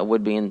final game that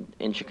would be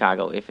in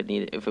Chicago if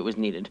it was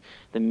needed.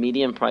 The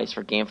median price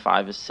for Game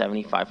 5 is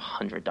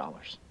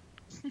 $7,500.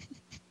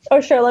 Oh,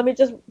 sure. Let me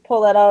just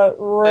pull that out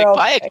real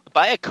quick.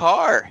 Buy a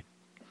car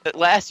that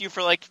lasts you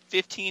for like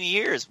 15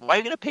 years. Why are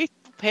you going to pay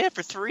it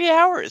for 3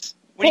 hours?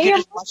 When you can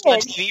just watch it on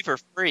TV for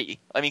free.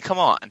 I mean, come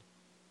on.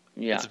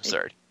 Yeah, it's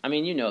absurd. I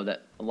mean, you know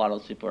that a lot of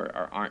those people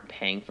aren't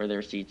paying for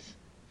their seats.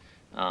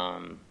 A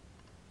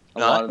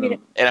lot of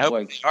them, and I hope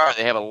they are.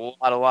 They have a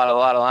lot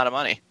of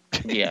money.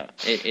 Yeah,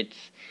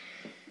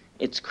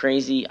 it's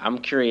crazy. I'm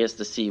curious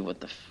to see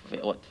what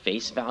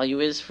face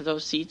value is for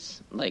those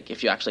seats. Like,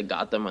 if you actually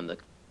got them when the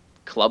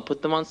club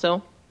put them on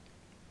sale.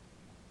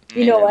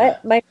 You know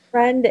what? My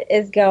friend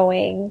is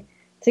going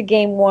to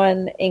Game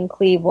 1 in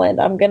Cleveland.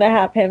 I'm gonna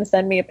have him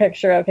send me a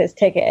picture of his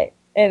ticket,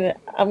 and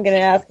I'm gonna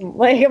ask him,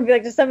 like, I'll be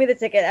like, just send me the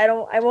ticket.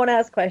 I won't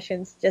ask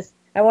questions.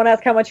 I won't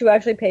ask how much you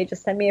actually paid.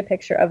 Just send me a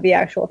picture of the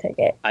actual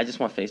ticket. I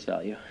just want face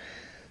value.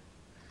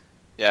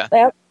 Yeah,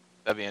 yep.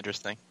 That'd be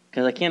interesting.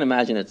 Because I can't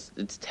imagine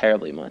it's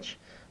terribly much,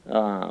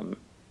 and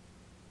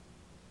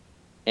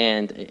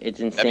it's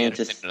insane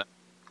to.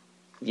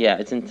 Yeah,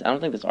 I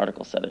don't think this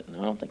article said it. No,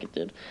 I don't think it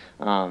did.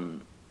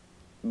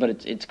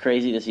 But it's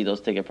crazy to see those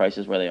ticket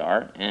prices where they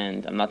are,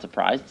 and I'm not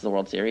surprised. It's the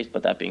World Series,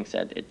 but that being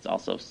said, it's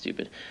also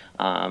stupid.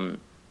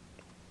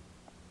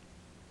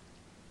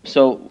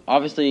 So,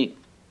 obviously,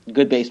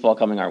 good baseball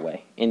coming our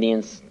way.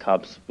 Indians,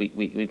 Cubs,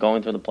 we're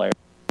going through the players.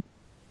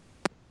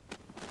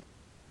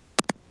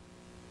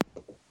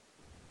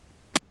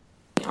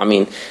 I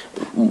mean,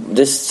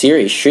 this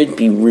series should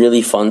be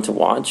really fun to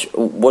watch.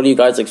 What are you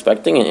guys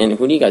expecting, and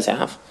who do you guys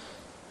have?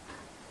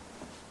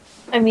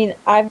 I mean,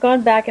 I've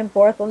gone back and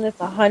forth on this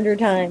 100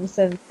 times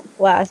since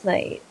last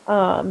night.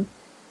 I'm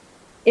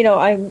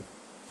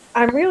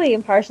really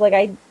impartial.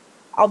 Like,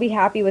 I'll be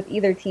happy with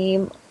either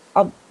team.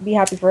 I'll be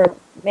happy for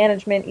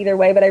management either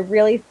way. But I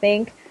really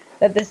think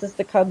that this is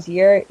the Cubs'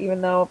 year.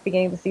 Even though at the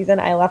beginning of the season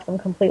I left them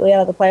completely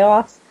out of the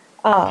playoffs.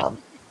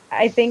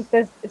 I think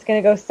it's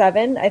going to go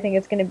 7. I think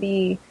it's going to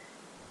be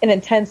an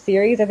intense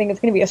series. I think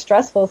it's going to be a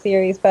stressful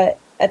series. But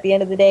at the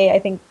end of the day, I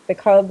think the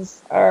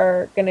Cubs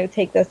are going to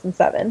take this in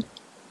 7.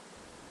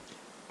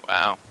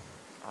 Wow.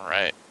 All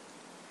right.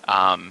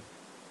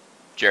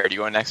 Jared, you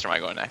going next or am I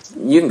going next?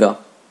 You can go.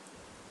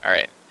 All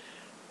right.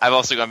 I've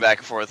also gone back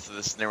and forth with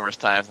this numerous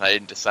times, and I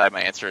didn't decide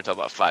my answer until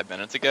about 5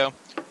 minutes ago.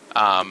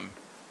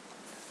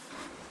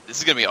 This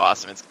is going to be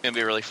awesome. It's going to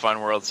be a really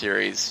fun World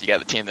Series. You got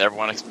the team that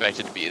everyone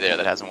expected to be there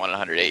that hasn't won in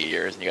 108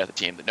 years, and you got the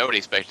team that nobody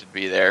expected to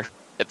be there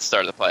at the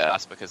start of the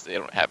playoffs because they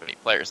don't have any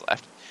players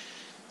left.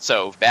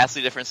 So,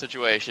 vastly different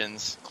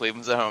situations.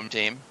 Cleveland's a home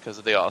team because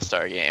of the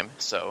All-Star game,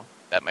 so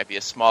that might be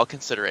a small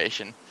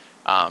consideration.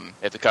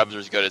 If the Cubs are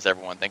as good as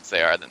everyone thinks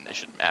they are, then they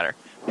shouldn't matter.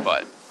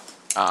 But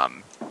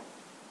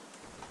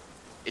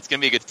it's going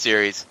to be a good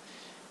series.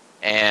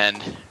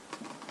 and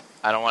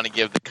I don't want to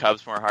give the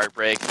Cubs more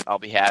heartbreak. I'll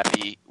be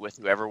happy with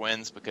whoever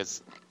wins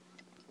because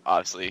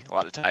obviously a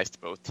lot of ties to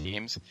both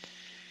teams.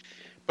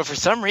 But for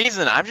some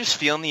reason, I'm just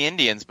feeling the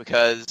Indians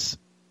because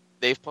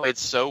they've played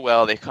so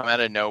well. They've come out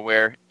of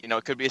nowhere. You know,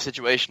 it could be a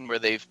situation where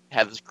they've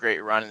had this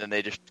great run and then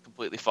they just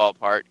completely fall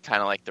apart,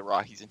 kind of like the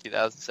Rockies in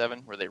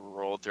 2007 where they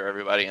rolled through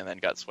everybody and then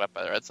got swept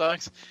by the Red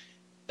Sox.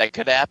 That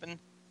could happen.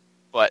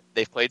 But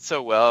they've played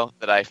so well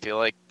that I feel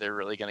like they're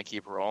really going to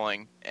keep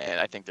rolling, and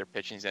I think their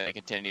pitching is going to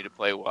continue to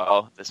play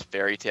well. This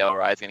fairy tale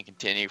ride is going to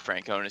continue.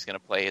 Francona is going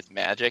to play his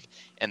magic,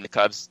 and the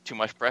Cubs, too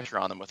much pressure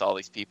on them with all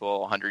these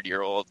people,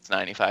 100-year-olds,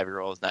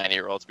 95-year-olds,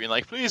 90-year-olds, being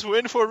like, please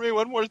win for me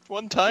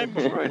one time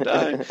before I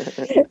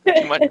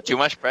die. too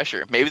much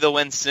pressure. Maybe they'll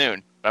win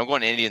soon, but I'm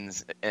going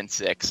Indians in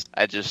 6.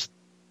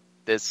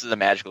 This is a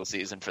magical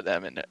season for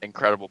them and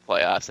incredible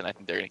playoffs, and I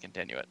think they're going to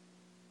continue it.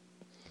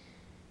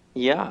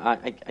 Yeah,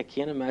 I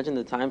can't imagine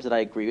the times that I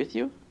agree with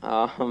you.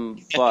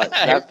 But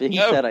that being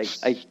said,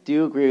 I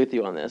do agree with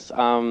you on this.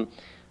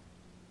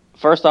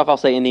 First off, I'll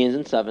say Indians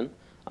in 7.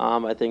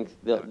 I think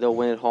they'll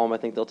win at home. I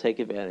think they'll take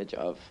advantage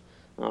of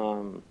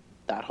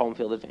that home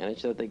field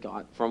advantage that they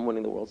got from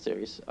winning the World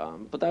Series.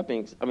 But that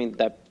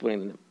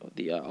winning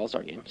the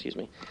All-Star game, excuse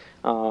me.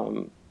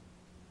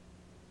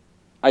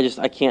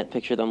 I can't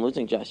picture them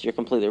losing, Jess. You're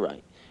completely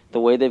right. The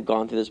way they've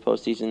gone through this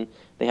postseason,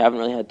 they haven't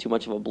really had too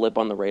much of a blip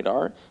on the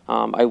radar.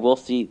 I will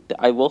say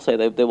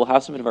that they will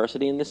have some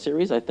adversity in this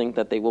series. I think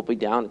that they will be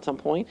down at some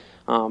point,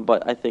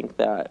 but I think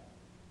that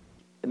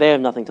they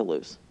have nothing to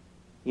lose.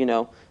 You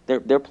know,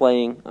 they're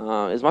playing.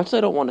 As much as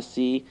I don't want to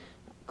see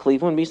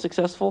Cleveland be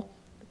successful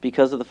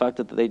because of the fact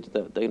that they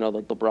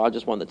like LeBron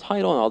just won the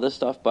title and all this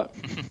stuff, but.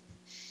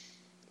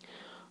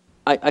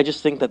 I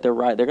just think that they're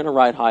going to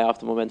ride high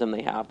off the momentum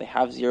they have. They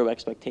have zero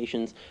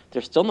expectations.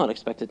 They're still not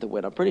expected to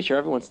win. I'm pretty sure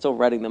everyone's still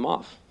writing them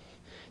off.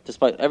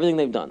 Despite everything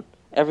they've done,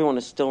 everyone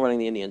is still writing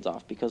the Indians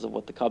off because of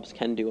what the Cubs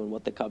can do and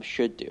what the Cubs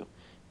should do.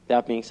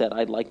 That being said,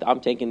 I'm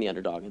taking the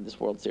underdog in this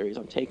World Series.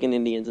 I'm taking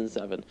Indians in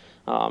 7.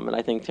 And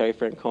I think Terry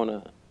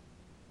Francona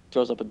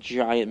throws up a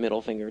giant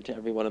middle finger to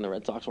everyone in the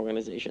Red Sox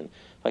organization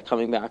by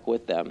coming back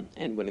with them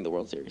and winning the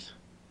World Series.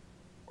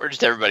 Or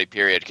just everybody,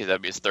 period, because that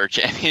would be his 3rd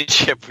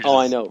championship.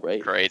 I know,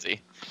 right? Crazy.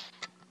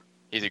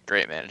 He's a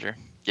great manager.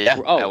 Yeah,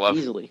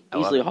 easily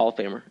a Hall of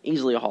Famer.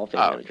 Easily a Hall of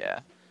Fame manager. Yeah,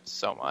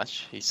 so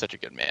much. He's such a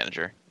good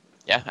manager.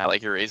 Yeah, I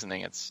like your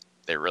reasoning.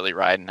 They're really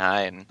riding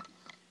high, and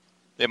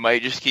they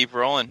might just keep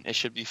rolling. It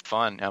should be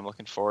fun. I'm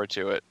looking forward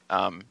to it.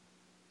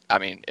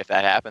 If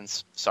that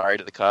happens, sorry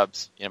to the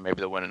Cubs. You know,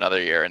 maybe they'll win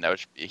another year, and that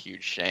would be a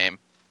huge shame.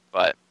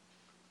 But,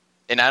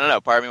 and I don't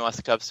know. Part of me wants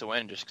the Cubs to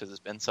win just because it's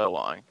been so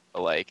long.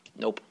 But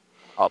nope.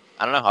 I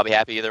don't know. I'll be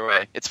happy either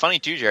way. It's funny,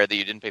 too, Jared, that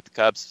you didn't pick the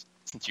Cubs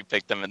since you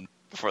picked them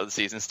before the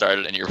season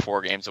started and you're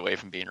 4 games away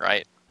from being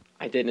right.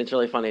 I did, and it's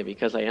really funny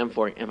because I am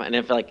 4. And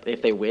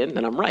if they win,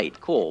 then I'm right.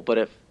 Cool.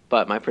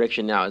 But my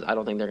prediction now is I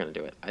don't think they're going to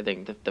do it. I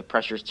think the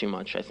pressure's too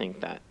much. I think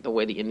that the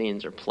way the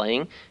Indians are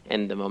playing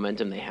and the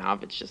momentum they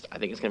have, I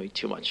think it's going to be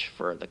too much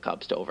for the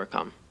Cubs to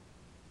overcome.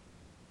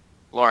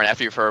 Lauren,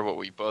 after you've heard what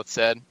we both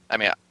said,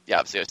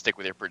 obviously I stick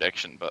with your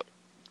prediction, but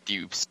do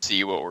you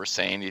see what we're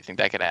saying? Do you think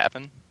that could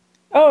happen?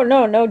 Oh,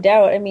 no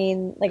doubt. I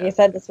mean, like I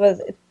said,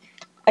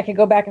 I could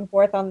go back and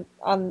forth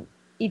on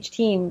each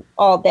team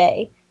all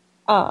day.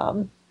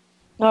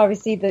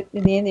 Obviously, the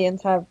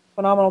Indians have a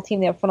phenomenal team.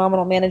 They have a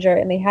phenomenal manager,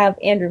 and they have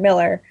Andrew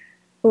Miller,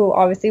 who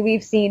obviously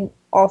we've seen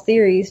all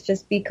series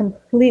just be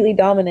completely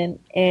dominant.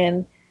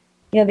 And,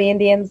 you know, the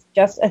Indians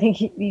I think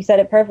you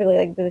said it perfectly,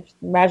 like the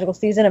magical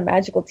season, a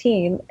magical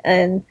team.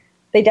 And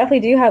they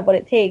definitely do have what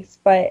it takes,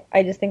 but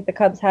I just think the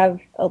Cubs have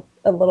a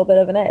little bit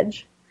of an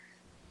edge.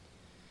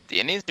 The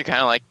Indians are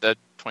kind of like the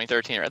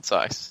 2013 Red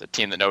Sox, a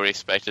team that nobody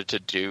expected to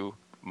do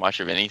much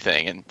of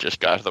anything and just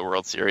got to the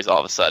World Series all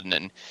of a sudden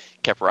and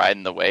kept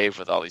riding the wave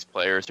with all these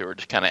players who were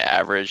just kind of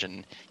average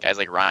and guys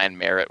like Ryan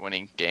Merritt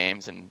winning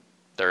games and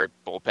their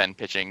bullpen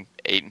pitching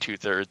 8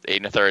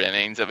 1/3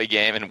 innings of a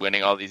game and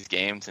winning all these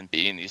games and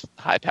beating these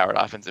high-powered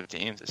offensive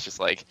teams. It's just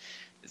like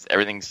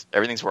everything's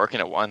working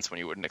at once when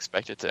you wouldn't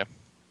expect it to.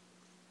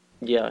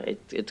 Yeah,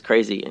 it's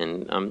crazy,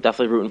 and I'm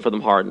definitely rooting for them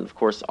hard. And, of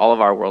course, all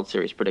of our World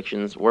Series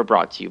predictions were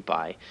brought to you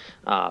by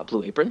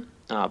Blue Apron.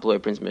 Blue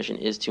Apron's mission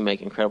is to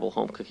make incredible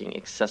home cooking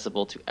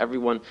accessible to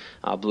everyone.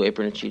 Blue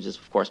Apron achieves this,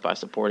 of course, by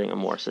supporting a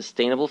more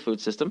sustainable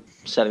food system,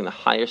 setting the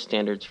highest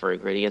standards for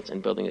ingredients,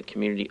 and building a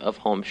community of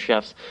home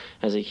chefs. It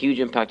has a huge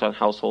impact on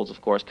households,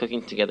 of course.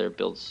 Cooking together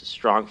builds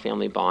strong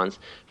family bonds.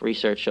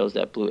 Research shows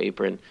that Blue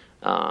Apron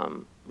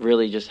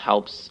really just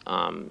helps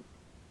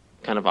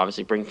kind of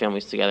obviously bring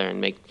families together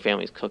and make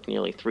families cook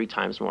nearly 3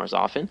 times more as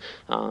often.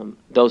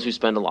 Those who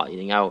spend a lot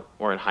eating out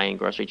or in high-end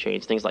grocery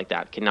chains, things like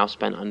that, can now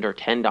spend under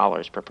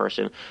 $10 per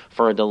person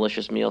for a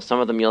delicious meal. Some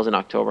of the meals in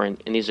October,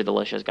 and these are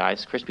delicious,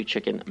 guys, crispy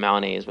chicken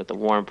mayonnaise with the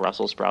warm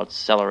Brussels sprouts,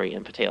 celery,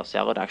 and potato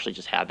salad. I actually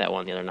just had that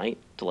one the other night.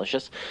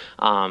 Delicious.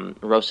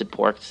 Roasted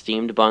pork,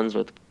 steamed buns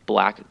with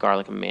black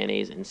garlic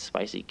mayonnaise and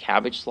spicy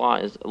cabbage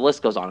slaw. The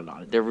list goes on and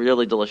on. They're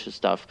really delicious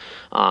stuff.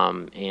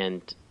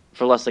 And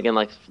For less, again,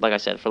 like I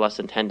said, for less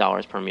than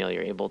 $10 per meal,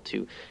 you're able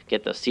to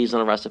get the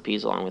seasonal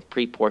recipes along with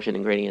pre-portioned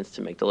ingredients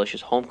to make delicious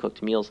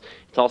home-cooked meals.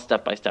 It's all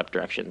step-by-step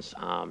directions.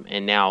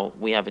 And now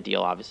we have a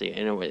deal, obviously,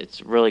 and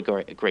it's really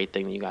a great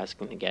thing that you guys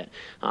can get.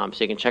 So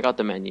you can check out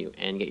the menu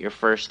and get your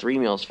first 3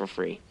 meals for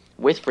free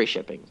with free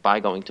shipping by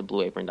going to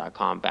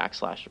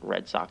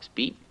blueapron.com/Red Sox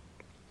Beat.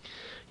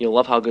 You'll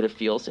love how good it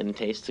feels and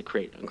tastes to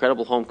create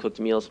incredible home-cooked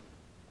meals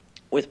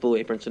with Blue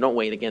Apron, so don't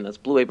wait. Again, that's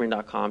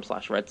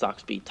blueapron.com/Red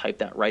Sox Beat. Type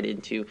that right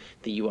into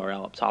the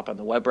URL up top on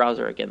the web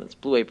browser. Again, that's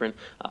Blue Apron,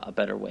 a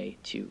better way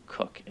to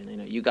cook. And I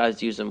know you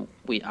guys use them.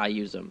 I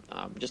use them.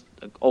 Just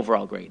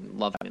overall great, and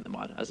love having them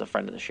on as a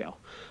friend of the show.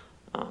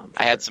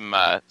 I had some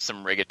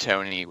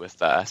rigatoni with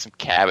some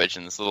cabbage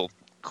and this little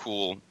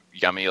cool,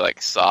 yummy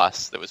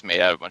sauce that was made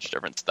out of a bunch of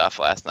different stuff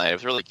last night. It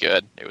was really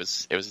good. It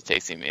was a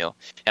tasty meal.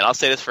 And I'll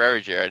say this forever,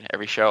 Jared.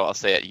 Every show I'll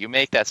say it. You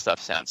make that stuff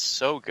sound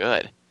so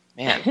good.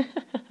 Man,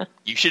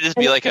 you should just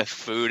be like a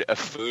food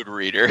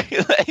reader.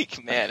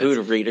 Man,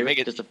 food reader. Make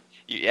it just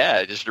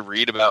to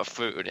read about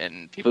food,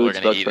 and people food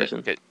are going to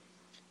eat it.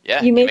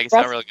 Yeah, you make it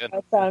sound really good.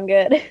 Sound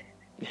good.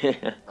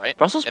 Right?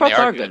 Brussels sprouts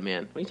are good,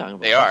 man. What are you talking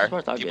about? They are.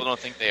 People don't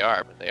think they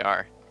are, but they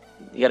are.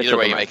 You gotta Either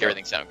way, you make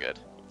everything sound good.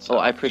 So,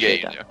 I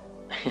appreciate that.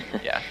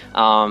 Yeah.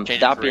 I'll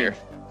stick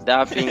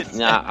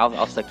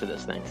to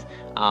this. Thanks.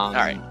 All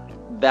right.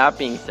 That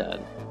being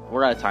said,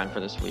 we're out of time for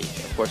this week.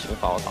 Of course, you can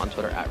follow us on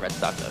Twitter at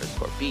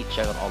 @RedSox_beat.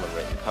 Check out all the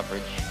written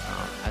coverage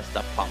as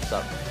stuff pops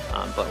up.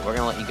 But we're going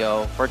to let you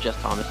go. For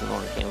Jess Thomas and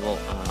Lauren Campbell,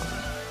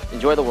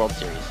 enjoy the World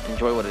Series.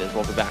 Enjoy what it is.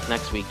 We'll be back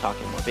next week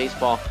talking more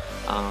baseball.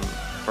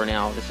 For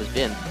now, this has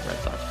been Red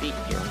Sox Beat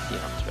here on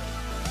CLNS Radio.